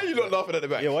trying Why are to. you not laughing at the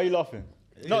back? Yeah, why are you laughing?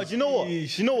 No, do you know what? Do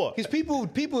you know what? Because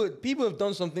people have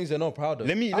done some things they're not proud of.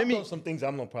 Let me- I've let me- done some things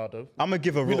I'm not proud of. I'm gonna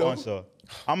give a real answer.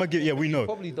 I'm gonna give. Yeah, we know. I'm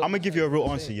probably gonna give you a real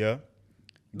answer. Yeah.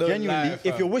 Genuinely, lie, if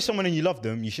fam. you're with someone and you love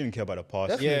them, you shouldn't care about the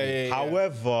past. Yeah.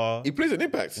 However, He plays an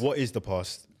impact. what is the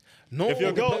past? No, If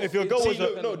your girl See, was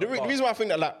look, no, the reason why I think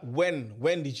that, like,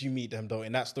 when did you meet them though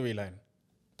in that storyline?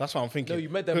 That's what I'm thinking. No, you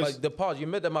met them 'Cause- like the past. You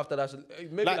met them after that,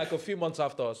 maybe like a few months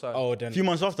after or so, Oh, then a few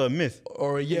months after, a myth.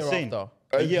 or a year Insane. after.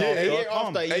 A year after. a year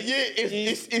calm. after, A year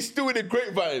is still in the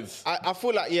grapevines. I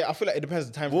feel like it depends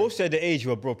on the time. We all said the age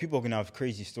where, bro, people are gonna have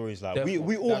crazy stories. Like we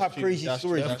all That's have true. crazy That's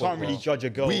stories. true. You can't really judge a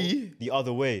girl We- the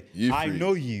other way. You I three.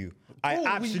 know you. I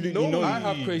absolutely know you. I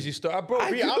have crazy stories. Bro,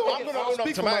 I'm gonna own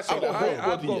up to myself. I've got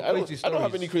crazy I don't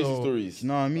have any stories. crazy stories. You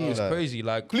know what I mean? It's Like, crazy.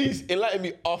 Like, Please enlighten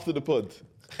me after the pod.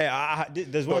 Hey,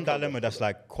 there's one dilemma that's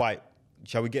like quite.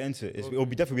 Shall we get into it? It'll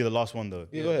be definitely be the last one though.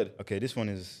 Yeah, go ahead. Okay, this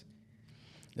one's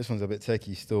a bit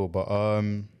techie still, but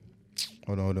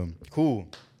hold on. Cool.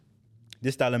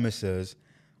 This dilemma says,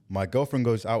 my girlfriend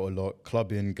goes out a lot,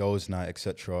 clubbing, girls' night,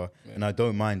 etc., and I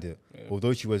don't mind it.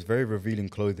 Although she wears very revealing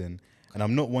clothing, and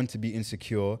I'm not one to be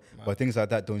insecure, but things like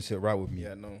that don't sit right with me.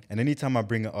 Yeah, no. And anytime I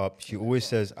bring it up, she always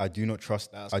says, I do not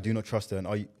trust her.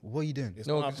 And what are you doing?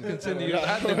 no, continue.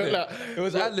 It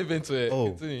was ad-libbing to it. Oh,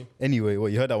 Continue. anyway,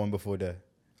 what you heard that one before there?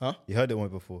 Huh? You heard that one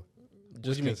before?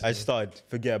 Just I started.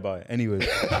 Forget about it. Anyways.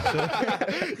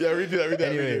 Yeah, read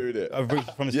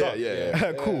it. From the start.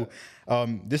 Yeah. Cool.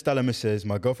 This dilemma says,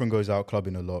 my girlfriend goes out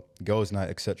clubbing a lot, girls' night,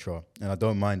 etc., and I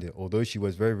don't mind it. Although she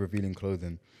wears very revealing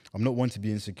clothing, I'm not one to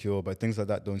be insecure, but things like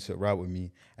that don't sit right with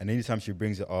me. And anytime she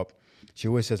brings it up, she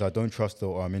always says I don't trust her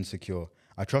or I'm insecure.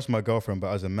 I trust my girlfriend,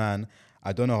 but as a man,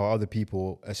 I don't know how other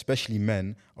people, especially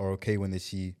men, are okay when they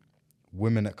see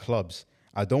women at clubs.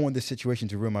 I don't want this situation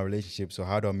to ruin my relationship, so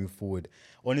how do I move forward?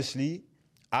 Honestly,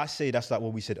 I say that's like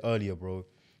what we said earlier, bro.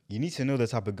 You need to know the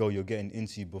type of girl you're getting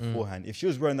into beforehand. If she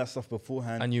was wearing that stuff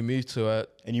beforehand And you move to it.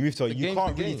 and you move to her, you game's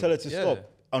can't the really game. tell her to Yeah. stop.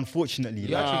 Unfortunately, You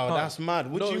like, actually Wow, can't. that's mad.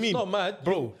 What no, do you mean? It's not mad,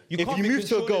 Bro, You if can't you be move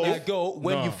to a controlling girl- that girl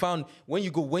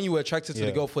when you were attracted to the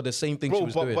Yeah. girl for the same thing she Bro,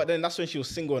 was doing. but then that's when she was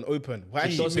single and open. Why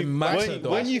It she doesn't moved- matter, why she- though.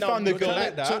 why When she you now found the looking girl-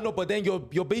 like that. So no, but then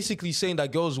you're basically saying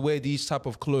that girls wear these type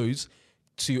of clothes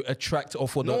to attract or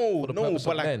for the purpose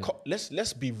but of like, men.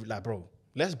 let's be like, bro.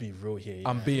 Let's be real here. yeah?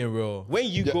 I'm being real. When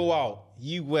you go out,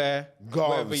 you wear Garms.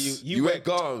 whatever You wear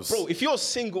garms. Bro, if you're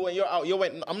single and you're out, you're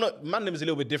wearing, I'm not, man, them is a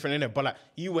little bit different in it, but like,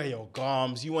 you wear your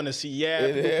garms, you want to see,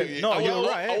 No, I you're want-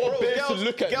 right. I want Bro, babes to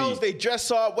look at girls, me. they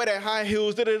dress up, wear their high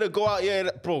heels, go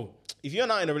out, bro. If you're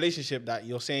not in a relationship that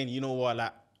you're saying, you know what,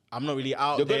 like, I'm not really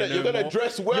out You're there. gonna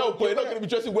dress well, but you're not gonna be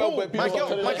dressing well. But My people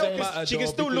girl, are my telling girl, you- she can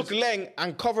still look leng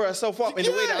and cover herself up in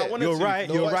the way that I want her You're to. right,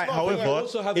 No, you're it's right. not. However, I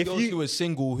also have if girls you- who are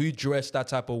single who dress that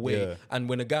type of way, Yeah. and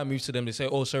when a guy moves to them, they say,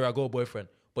 "Oh, sorry, I got a boyfriend,"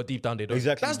 but deep down they don't.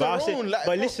 Exactly. That's but their I say- own, like,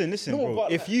 but bro. listen, No, bro.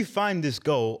 but If like- you find this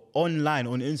girl online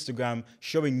on Instagram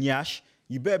showing nyash,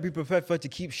 you better be prepared for her to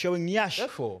keep showing nyash.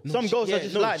 Therefore. Some girls are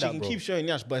just like she that, can bro. keep showing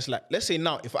yash, but it's like, let's say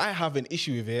now, if I have an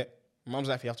issue with it, mom's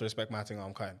like, you have to respect my thing,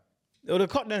 I'm kind. Oh, the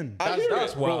cut then.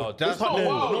 That's wild. That's It's not wild.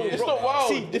 No, It's bro. not wild.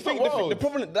 See, It's not wild. the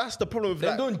problem. That's the problem with Then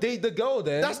that. don't date the girl.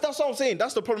 Then That's what I'm saying.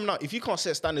 That's the problem now. If you can't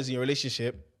set standards in your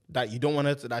relationship that you don't want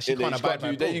her to, that she Yeah, can't you abide can't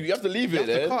by, do- bro, then you have to leave you it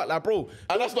have to then. cut, like, bro.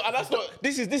 And that's not.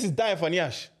 This is dying for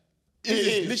Nyash. This It is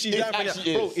is. literally It dying for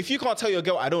actually Nyash. Bro, is. if you can't tell your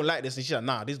girl I don't like this, and she's like,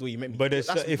 nah, this is the way you make me. But it's,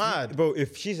 that's mad. bro,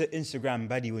 if she's an Instagram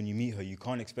baddie when you meet her, you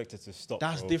can't expect her to stop.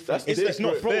 That's bro. different. It's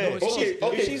not fair. Bro, Okay,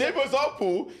 if she's say for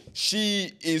example,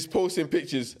 she is posting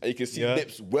pictures and you can see Yeah.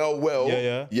 lips well.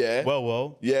 Yeah.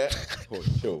 Well. Yeah. Oh,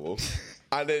 chill.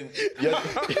 And then, yeah.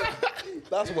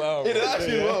 that's wild. In the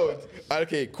actual world.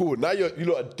 Okay, cool. Now you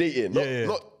lot are dating, Yeah.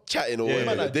 not chatting or Yeah,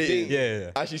 whatever. yeah. You're dating.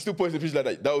 Yeah. And she's still posting pictures like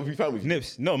that. That would be fine with you.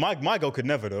 Nips. No, my girl could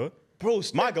never though. Bro,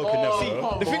 My girl could never. see,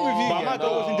 though. the thing with you, But my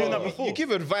girl wasn't doing that you- before. You give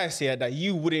advice here that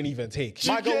you wouldn't even take.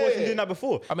 My girl wasn't doing that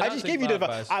before. I mean, I that's just gave you the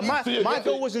advice. advice. My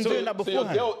girl wasn't doing that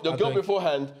beforehand. So your girl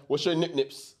beforehand was showing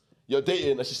nips. You're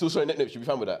dating and she's still showing nips. You'll be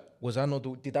fine with that. Was I not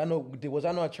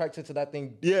attracted to that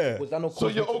thing? Yeah. Was I not? So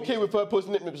you're okay with her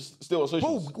posting nips still on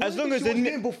socials? Bro, As long as she the was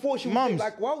nip- doing before she was Mums. doing,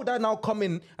 like, why would I now come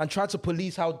in and try to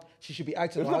police how she should be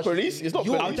acting? It's or not how she- police. It's not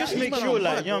Yo, police. I'll just that make is sure, mad,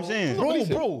 like, you know what I'm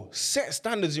saying? Bro, set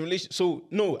standards in relation. So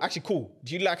no, actually, cool.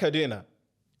 Do you like her doing that?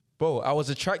 Bro, I was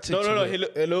attracted to No.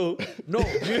 it. Hello. No,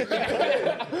 You're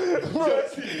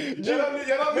not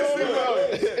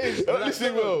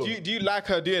listening well. Do you like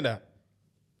her doing that?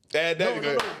 There we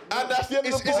go. And that's the end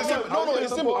of the It's a problem. simple.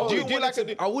 It's simple. Do you like her?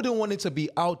 I wouldn't want it to be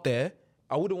out there.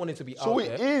 I wouldn't want it to be So out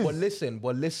it there. is. But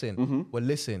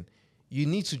listen. You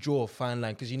need to draw a fine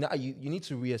line because you need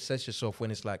to reassess yourself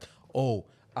when it's like, oh,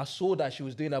 I saw that she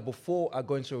was doing that before I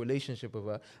got into a relationship with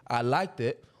her. I liked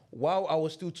it. while I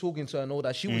was still talking to her and all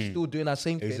that, she was still doing that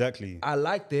same thing. Exactly. I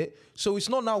liked it. So it's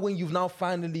not now when you've now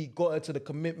finally got her to the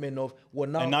commitment of, well,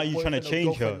 now. And now you're trying to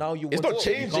change her. Now you It's want not to-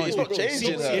 changing. It's not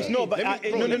changing. It's not, but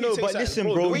but listen,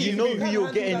 bro. You know who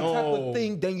you're getting. That type of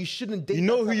thing, then you shouldn't date. You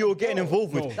know that who type you're of getting girl.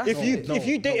 involved with. No, If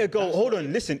you date a girl, hold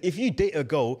on, listen. If you date a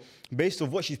girl based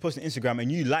on what she's posting on Instagram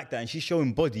and you like that and she's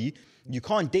showing body, you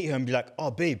can't date her and be like,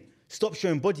 oh babe, stop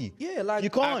showing body. Yeah, like- you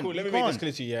can't. Cool. Let you me make this can't.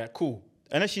 clear to you. Yeah, cool.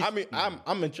 Unless she's, I mean,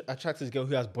 I'm attracted to this girl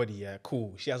who has body. Yeah,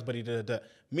 cool. She has body.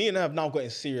 Me and her have now gotten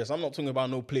serious. I'm not talking about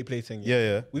no play thing.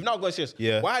 Yeah. We've now gotten serious.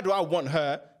 Yeah. Why do I want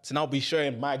her to now be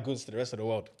showing my goods to the rest of the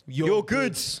world? you're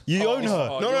good. You own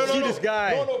her. No. See this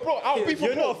guy. No, bro. I'll be for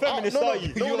You're not a feminist, are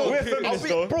you? We're feminists,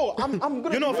 though. Bro, I'm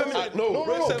gonna. You're not a be- feminist. No,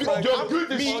 you're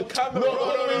good. On camera.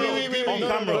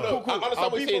 On camera. I understand I'll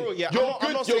what be you're saying. for real, yeah. Your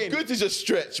I'm not saying- good is a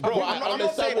stretch, bro. Bro, I I'm not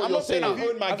understand saying. what I'm you're not saying I saying.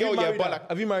 own my girl, yeah, but like.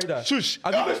 Have you married her? Shush.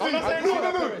 Have you I'm not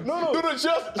saying no,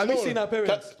 just Have you seen her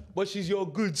parents? But she's your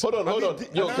goods. Hold on.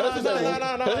 Yo, can I say something?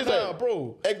 Can I say something?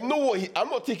 bro. Ignore what I'm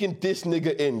not taking this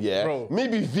nigga in, yeah? Bro.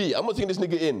 Maybe V. I'm not taking this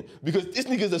nigga in because this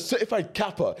nigga is a certified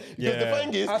capper. Because the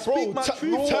thing is, I speak my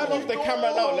truth. Turn off the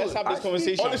camera now. Let's have this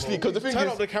conversation. honestly, because the thing Turn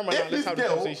is, off the camera now. if Let's his have this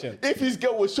girl, conversation. if his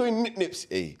girl was showing nips,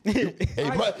 hey, man,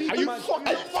 are you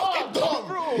fucking dumb,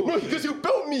 bro? No, because you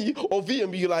built me or V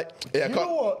and be like, hey, I You can't.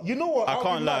 know what? I I'll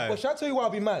can't be mad. lie. But shall I tell you why I'll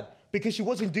be mad? Because she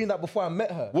wasn't doing that before I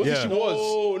met her. What if Yeah. she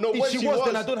was? No, If when she was,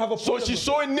 then I don't have a So problem. she's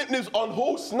showing nips on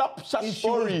whole Snapchat If she was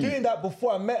story. doing that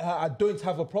before I met her, I don't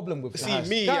have a problem with See her.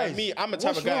 me, Guys, I'm a type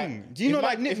what's of guy. wrong? Do you not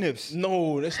like nips?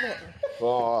 No, that's not.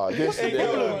 Oh, this is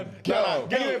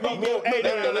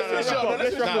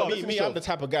Me, I'm the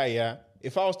type of guy, yeah.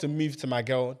 If I was to move to my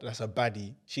girl that's a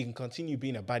baddie, she can continue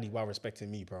being a baddie while respecting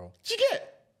me, bro. She get.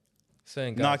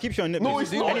 Saying, Nah, keep showing nips. No,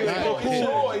 it's not. Anyway,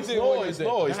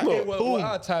 It's not. We're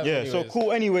out of time. Yeah, so anyways.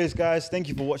 cool. Anyways, guys, thank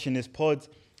you for watching this pod.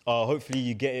 Hopefully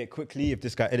you get it quickly if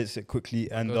this guy edits it quickly.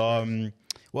 And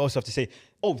what else do I have to say?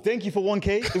 Oh, thank you for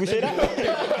 1K. Did we say that?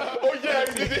 Oh yeah,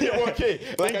 we did it. Okay.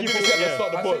 Like Thank you I did for- say at the yeah. start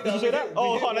of the I pod. said Did you say that?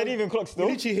 Oh, I didn't even clock We still.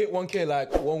 literally hit 1K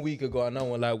like 1 week ago, and now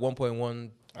we're like 1.1.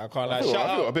 I can't lie. I feel Shout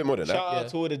out a bit more than that. Shout out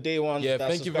to all the day ones. Yeah, that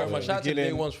thank you very subscribed much. from Shout out to the day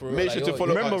beginning. ones for real. Make like, sure to yo,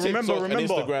 follow Remember, us on TikTok and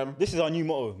Instagram. this is our new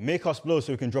motto. Make us blow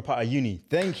so we can drop out of uni.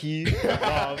 Thank you.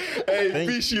 Hey,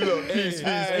 peace, you lot. Peace.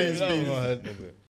 Hey, love, man.